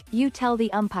plate, you tell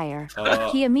the umpire.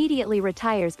 He immediately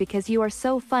retires because you are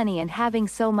so funny and having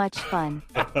so much fun.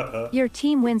 Your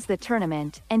team wins the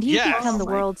tournament, and you become the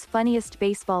world's funniest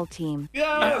baseball team.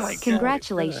 Yes!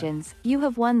 Congratulations, you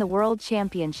have won the World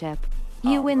Championship.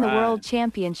 You win the World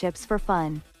Championships for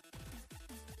fun.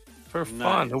 For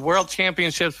fun. The World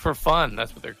Championships for fun.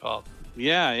 That's what they're called.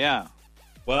 Yeah, yeah.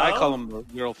 Well, I call them the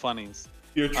World Funnies.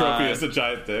 Your trophy is a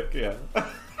giant dick, yeah.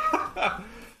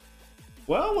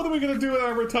 Well, what are we going to do in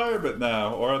our retirement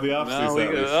now? Or the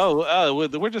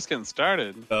off-season? We're just getting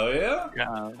started. Oh, yeah?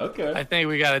 Yeah. Okay. I think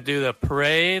we got to do the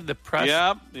parade, the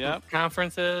press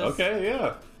conferences. Okay,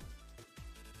 yeah.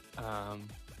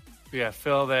 We got to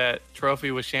fill that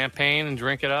trophy with champagne and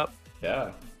drink it up.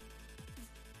 Yeah.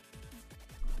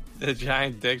 The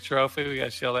giant dick trophy, we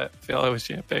got to fill it with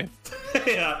champagne.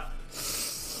 Yeah.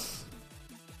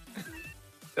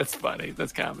 That's funny.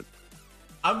 That's comedy.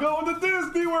 I'm going to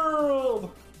Disney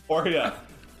World! Or, yeah,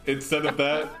 instead of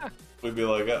that, we'd be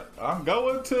like, I'm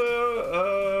going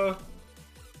to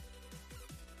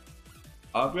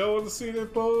Cedar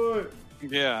Point.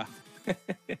 Yeah.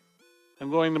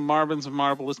 I'm going to Marvin's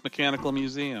Marvelous Mechanical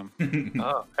Museum.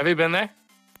 Oh, have you been there?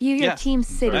 Your team's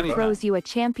city throws you a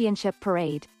championship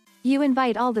parade. You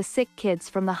invite all the sick kids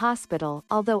from the hospital,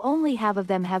 although only half of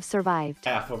them have survived.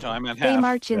 Half of them. They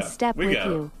march in step with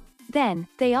you. Then,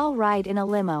 they all ride in a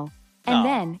limo. And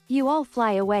then, you all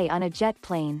fly away on a jet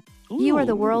plane. Ooh. You are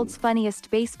the world's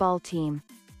funniest baseball team.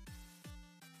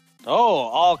 Oh,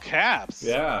 all caps.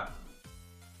 Yeah.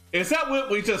 Is that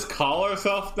what we just call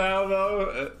ourselves now,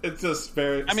 though? It's just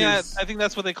very... I mean, I think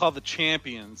that's what they call the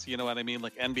champions. You know what I mean?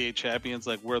 Like NBA champions,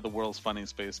 like we're the world's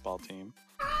funniest baseball team.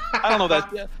 I don't know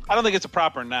that. I don't think it's a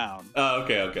proper noun. Oh,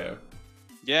 okay.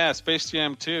 Yeah, Space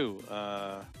Jam 2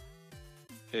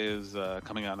 is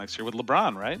coming out next year with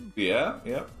LeBron, right? Yeah.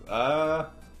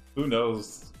 Who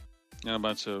knows? And a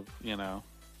bunch of,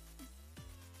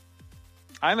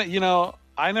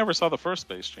 I never saw the first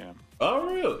Space Jam. Oh,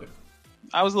 really?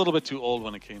 I was a little bit too old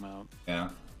when it came out. Yeah.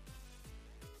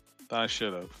 I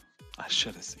should have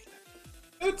seen it.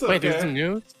 It's okay. Wait, there's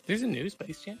a new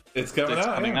Space Jam? It's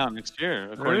coming out next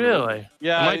year. Really?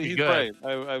 Yeah, it might be good.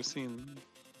 Great. I've seen.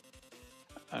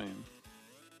 I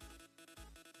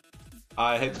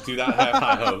do not have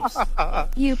high hopes.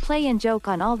 You play and joke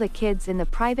on all the kids in the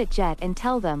private jet and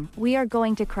tell them, we are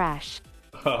going to crash.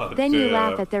 Then you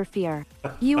laugh at their fear.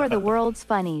 You are the world's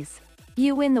funnies.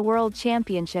 You win the World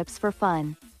Championships for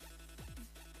fun.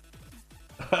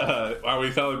 Are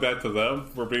we telling that to them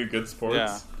for being good sports?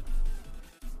 Yeah.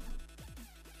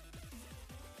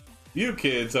 You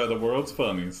kids are the world's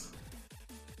funnies.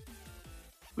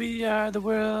 We are the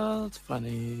world's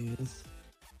funnies.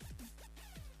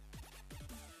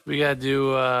 We gotta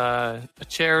do a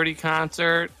charity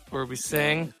concert where we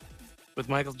sing with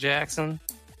Michael Jackson.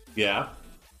 Yeah.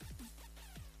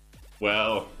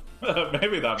 Well,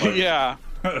 maybe not much. Yeah.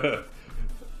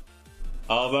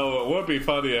 Although it would be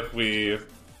funny if we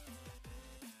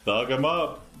dug him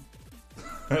up.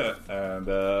 And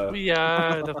we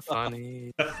are the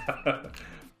funny.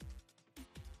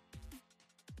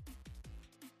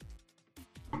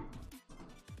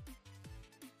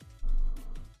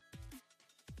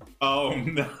 Oh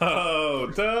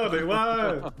no, Tony,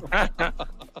 why?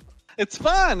 It's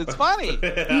fun. It's funny.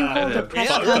 You hold a press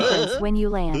conference when you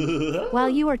land. While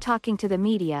you are talking to the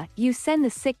media, you send the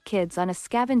sick kids on a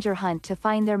scavenger hunt to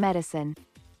find their medicine.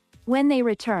 When they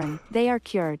return, they are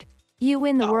cured. You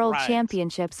win the World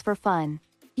Championships for fun.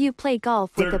 You play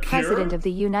golf with the President of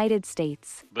the United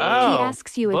States. He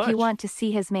asks you if you want to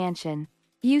see his mansion.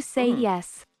 You say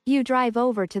yes. You drive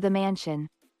over to the mansion.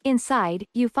 Inside,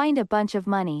 you find a bunch of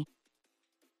money.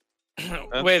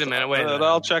 Wait a minute. It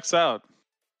all checks out.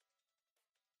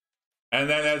 And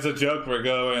then as a joke, we're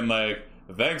going like,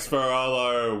 thanks for all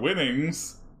our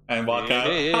winnings, and walk out.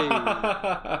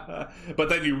 But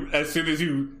then as soon as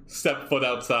you step foot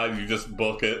outside, you just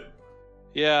book it.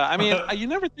 Yeah, I mean, you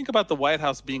never think about the White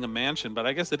House being a mansion, but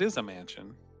I guess it is a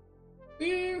mansion.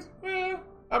 Yeah, well,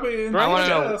 I mean, I want to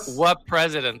know what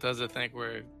president does it think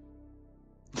we're...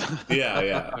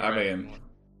 Yeah, I mean...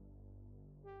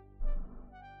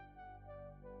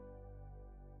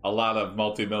 A lot of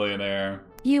multimillionaire...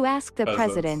 You ask the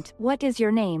president, what is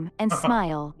your name, and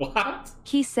smile. What?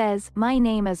 He says, my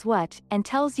name is what, and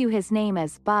tells you his name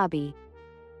is Bobby.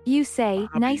 You say,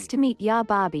 Bobby. Nice to meet ya,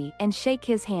 Bobby, and shake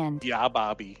his hand. Yeah,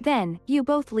 Bobby. Then, you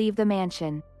both leave the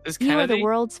mansion. Is You are Kennedy? the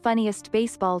world's funniest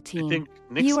baseball I team. think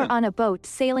You are Nixon. on a boat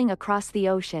sailing across the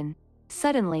ocean.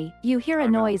 Suddenly, you hear a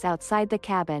noise outside the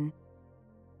cabin.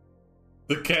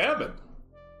 The cabin.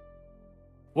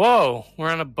 Whoa,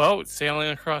 we're on a boat sailing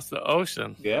across the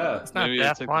ocean. Yeah. It's not Maybe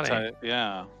that it's like funny.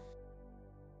 yeah.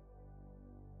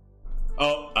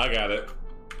 Oh, I got it.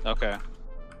 Okay.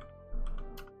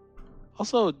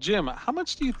 Also, Jim, how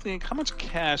much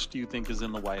cash do you think is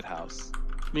in the White House?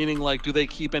 Meaning, like, do they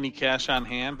keep any cash on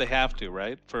hand? They have to,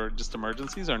 right? For just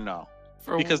emergencies, or no?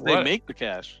 For Because what? they make the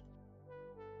cash.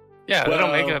 Yeah, they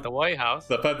don't make it Well, at the White House.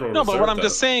 The Federal No, but Reserve what I'm just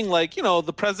does. saying, like,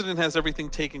 the president has everything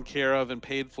taken care of and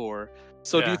paid for.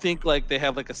 So do Yeah. you think, like, they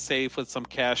have, like, a safe with some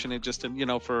cash in it just,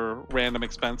 for random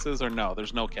expenses? Or no,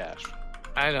 there's no cash?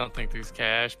 I don't think there's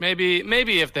cash. Maybe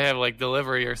if they have like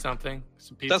delivery or something.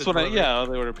 Some pizza That's what delivery.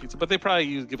 they order pizza. But they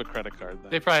probably give a credit card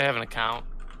then. They probably have an account.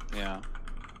 Yeah.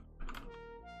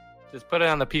 Just put it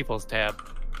on the People's tab.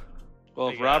 Well,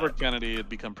 They if got Robert Kennedy had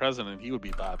become president, he would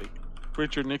be Bobby.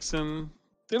 Richard Nixon,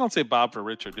 they don't say Bob for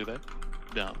Richard, do they?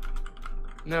 No.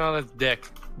 No, that's Dick.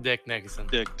 Dick Nixon.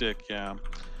 Dick, yeah.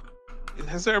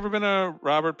 Has there ever been a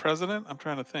Robert president? I'm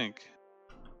trying to think.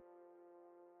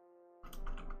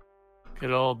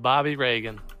 Good old Bobby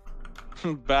Reagan.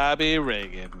 Bobby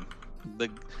Reagan.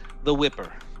 The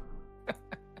whipper.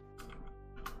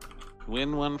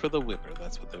 Win one for the whipper.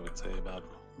 That's what they would say about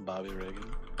Bobby Reagan.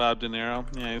 Bob De Niro?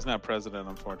 Yeah, he's not president,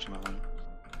 unfortunately.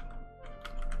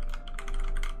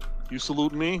 You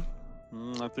salute me?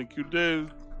 I think you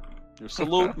did. You're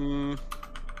saluting.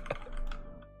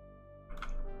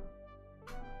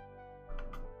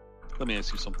 Let me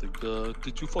ask you something.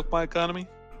 Did you fuck my economy?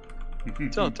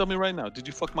 Tell me right now. Did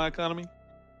you fuck my economy?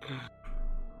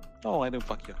 Oh, I didn't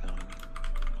fuck your economy.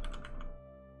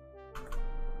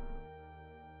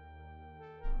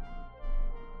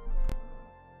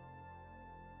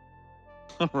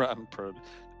 Rotten produce.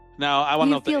 Now, I want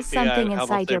to know You if feel the AI something how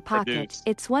inside they your pocket. produce.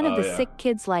 It's one of Oh, the yeah. sick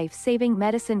kid's life-saving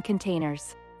medicine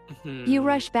containers. You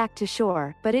rush back to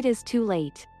shore, but it is too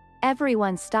late.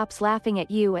 Everyone stops laughing at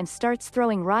you and starts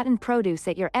throwing rotten produce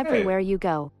at you everywhere you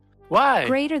go. Why?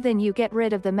 Greater than you get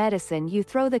rid of the medicine, you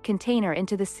throw the container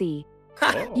into the sea.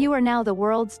 Oh. You are now the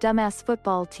world's dumbass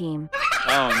football team.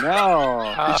 Oh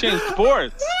no! He changed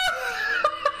sports.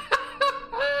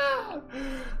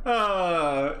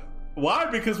 Why?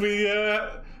 Because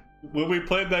when we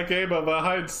played that game of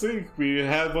hide and seek, we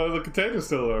had one of the containers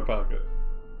still in our pocket.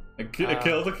 It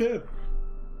killed a kid.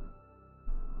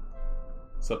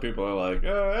 Some people are like,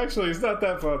 actually, it's not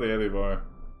that funny anymore.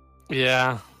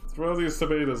 Yeah. Throw these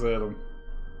tomatoes at him.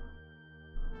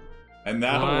 And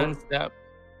now One step.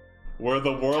 we're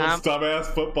the world's dumbass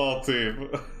football team.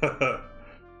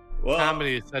 Well,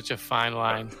 Comedy is such a fine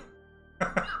line.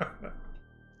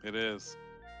 It is.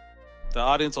 The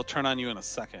audience will turn on you in a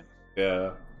second.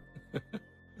 yeah.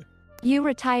 You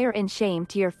retire in shame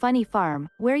to your funny farm,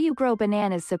 where you grow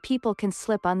bananas so people can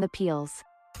slip on the peels.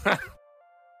 I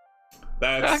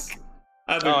think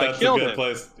I that's a killed good it.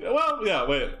 place. Well, yeah,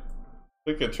 wait.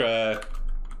 We could try.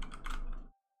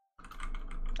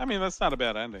 I mean, that's not a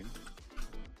bad ending.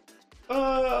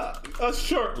 A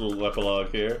short little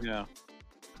epilogue here. Yeah.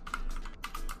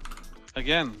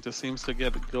 Again, just seems to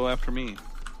go after me.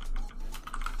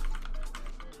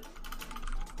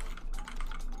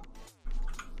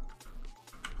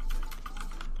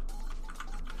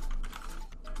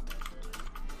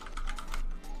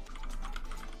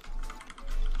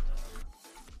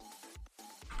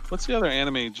 What's the other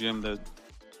anime, Jim,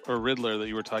 or Riddler that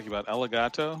you were talking about?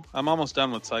 Elegato? I'm almost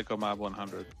done with Psycho Mob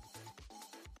 100.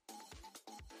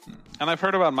 And I've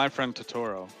heard about My Friend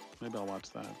Totoro. Maybe I'll watch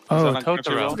that. Is Oh, that on Totoro. It's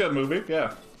a Crunchyroll? good movie,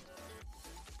 yeah.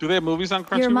 Do they have movies on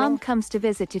Crunchyroll? Your mom comes to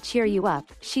visit to cheer you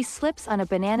up. She slips on a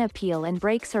banana peel and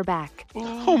breaks her back.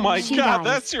 Oh my She god, dies.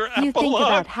 that's your You epilogue. think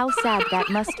about how sad that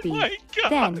must be. Oh my god.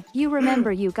 Then, you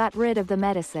remember you got rid of the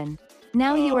medicine.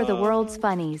 Now you are the world's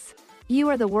funnies. You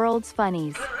are the world's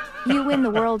funnies. You win the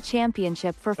world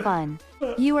championship for fun.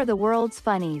 You are the world's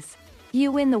funnies. You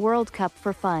win the World Cup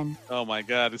for fun. Oh my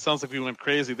God! It sounds like we went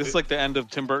crazy. This is like the end of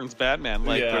Tim Burton's Batman,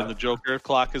 like when the Joker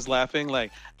clock is laughing,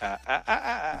 like.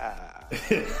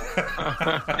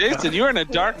 Jason, you're in a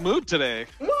dark mood today.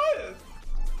 What?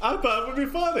 I thought it would be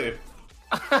funny.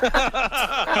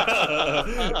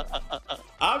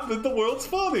 I'm the world's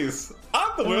funnies.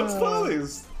 I'm the world's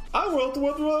funnies. I wrote the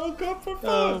World Cup for fun.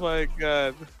 Oh my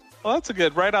God! Well, that's a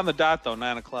good. Right on the dot though,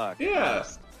 9:00. Yeah.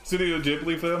 Nice. Studio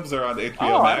Ghibli films are on HBO Max.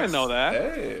 I didn't know that.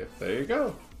 Hey, there you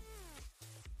go.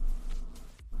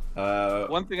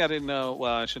 One thing I didn't know,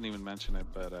 well, I shouldn't even mention it,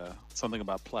 but something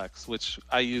about Plex, which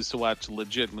I use to watch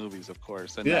legit movies, of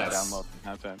course, and not download the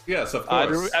content. Yes, of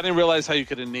course. I didn't realize how you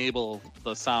could enable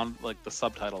the sound, like the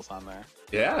subtitles on there.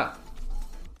 Yeah.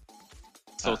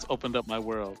 So it's opened up my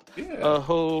world. Yeah. A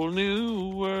whole new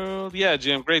world. Yeah,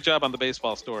 Jim, great job on the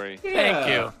baseball story. Yeah.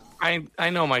 Thank you. I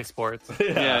know my sports.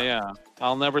 Yeah.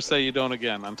 I'll never say you don't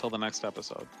again until the next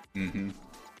episode. Mm-hmm.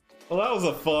 Well, that was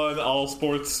a fun all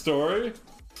sports story.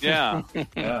 Yeah.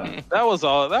 Yeah. That was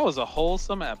a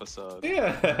wholesome episode.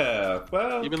 Yeah.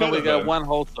 Well, even though we got one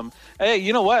wholesome. Hey,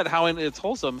 you know what? How it's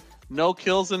wholesome? No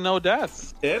kills and no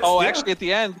deaths. Actually, at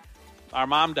the end, our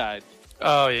mom died.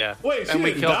 Oh yeah. Wait, she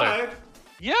didn't die?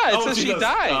 Yeah, it says she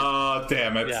died. Oh,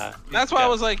 damn it. Yeah. That's why I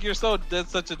was like, that's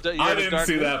such a I didn't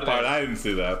see that part. I didn't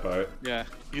see that part. Yeah.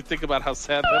 You think about how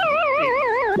sad that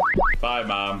is. Bye,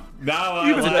 Mom. Now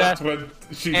I left when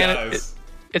she dies.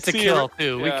 It's a kill,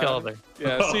 too. We killed her.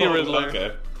 Yeah, see you, Riddler.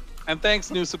 Okay. And thanks,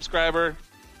 new subscriber.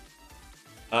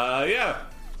 Yeah.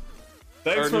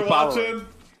 Thanks for watching.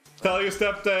 Tell your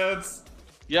stepdads.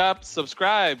 Yep,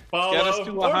 subscribe. Follow. Get us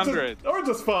to 100. Or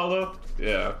just follow.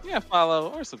 Yeah. Yeah, follow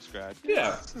or subscribe.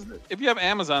 Yeah. If you have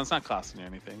Amazon, it's not costing you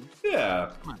anything.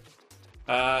 Yeah. Come on.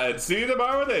 And see you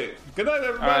tomorrow night. Good night,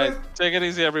 everybody. All right. Take it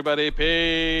easy, everybody.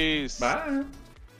 Peace. Bye.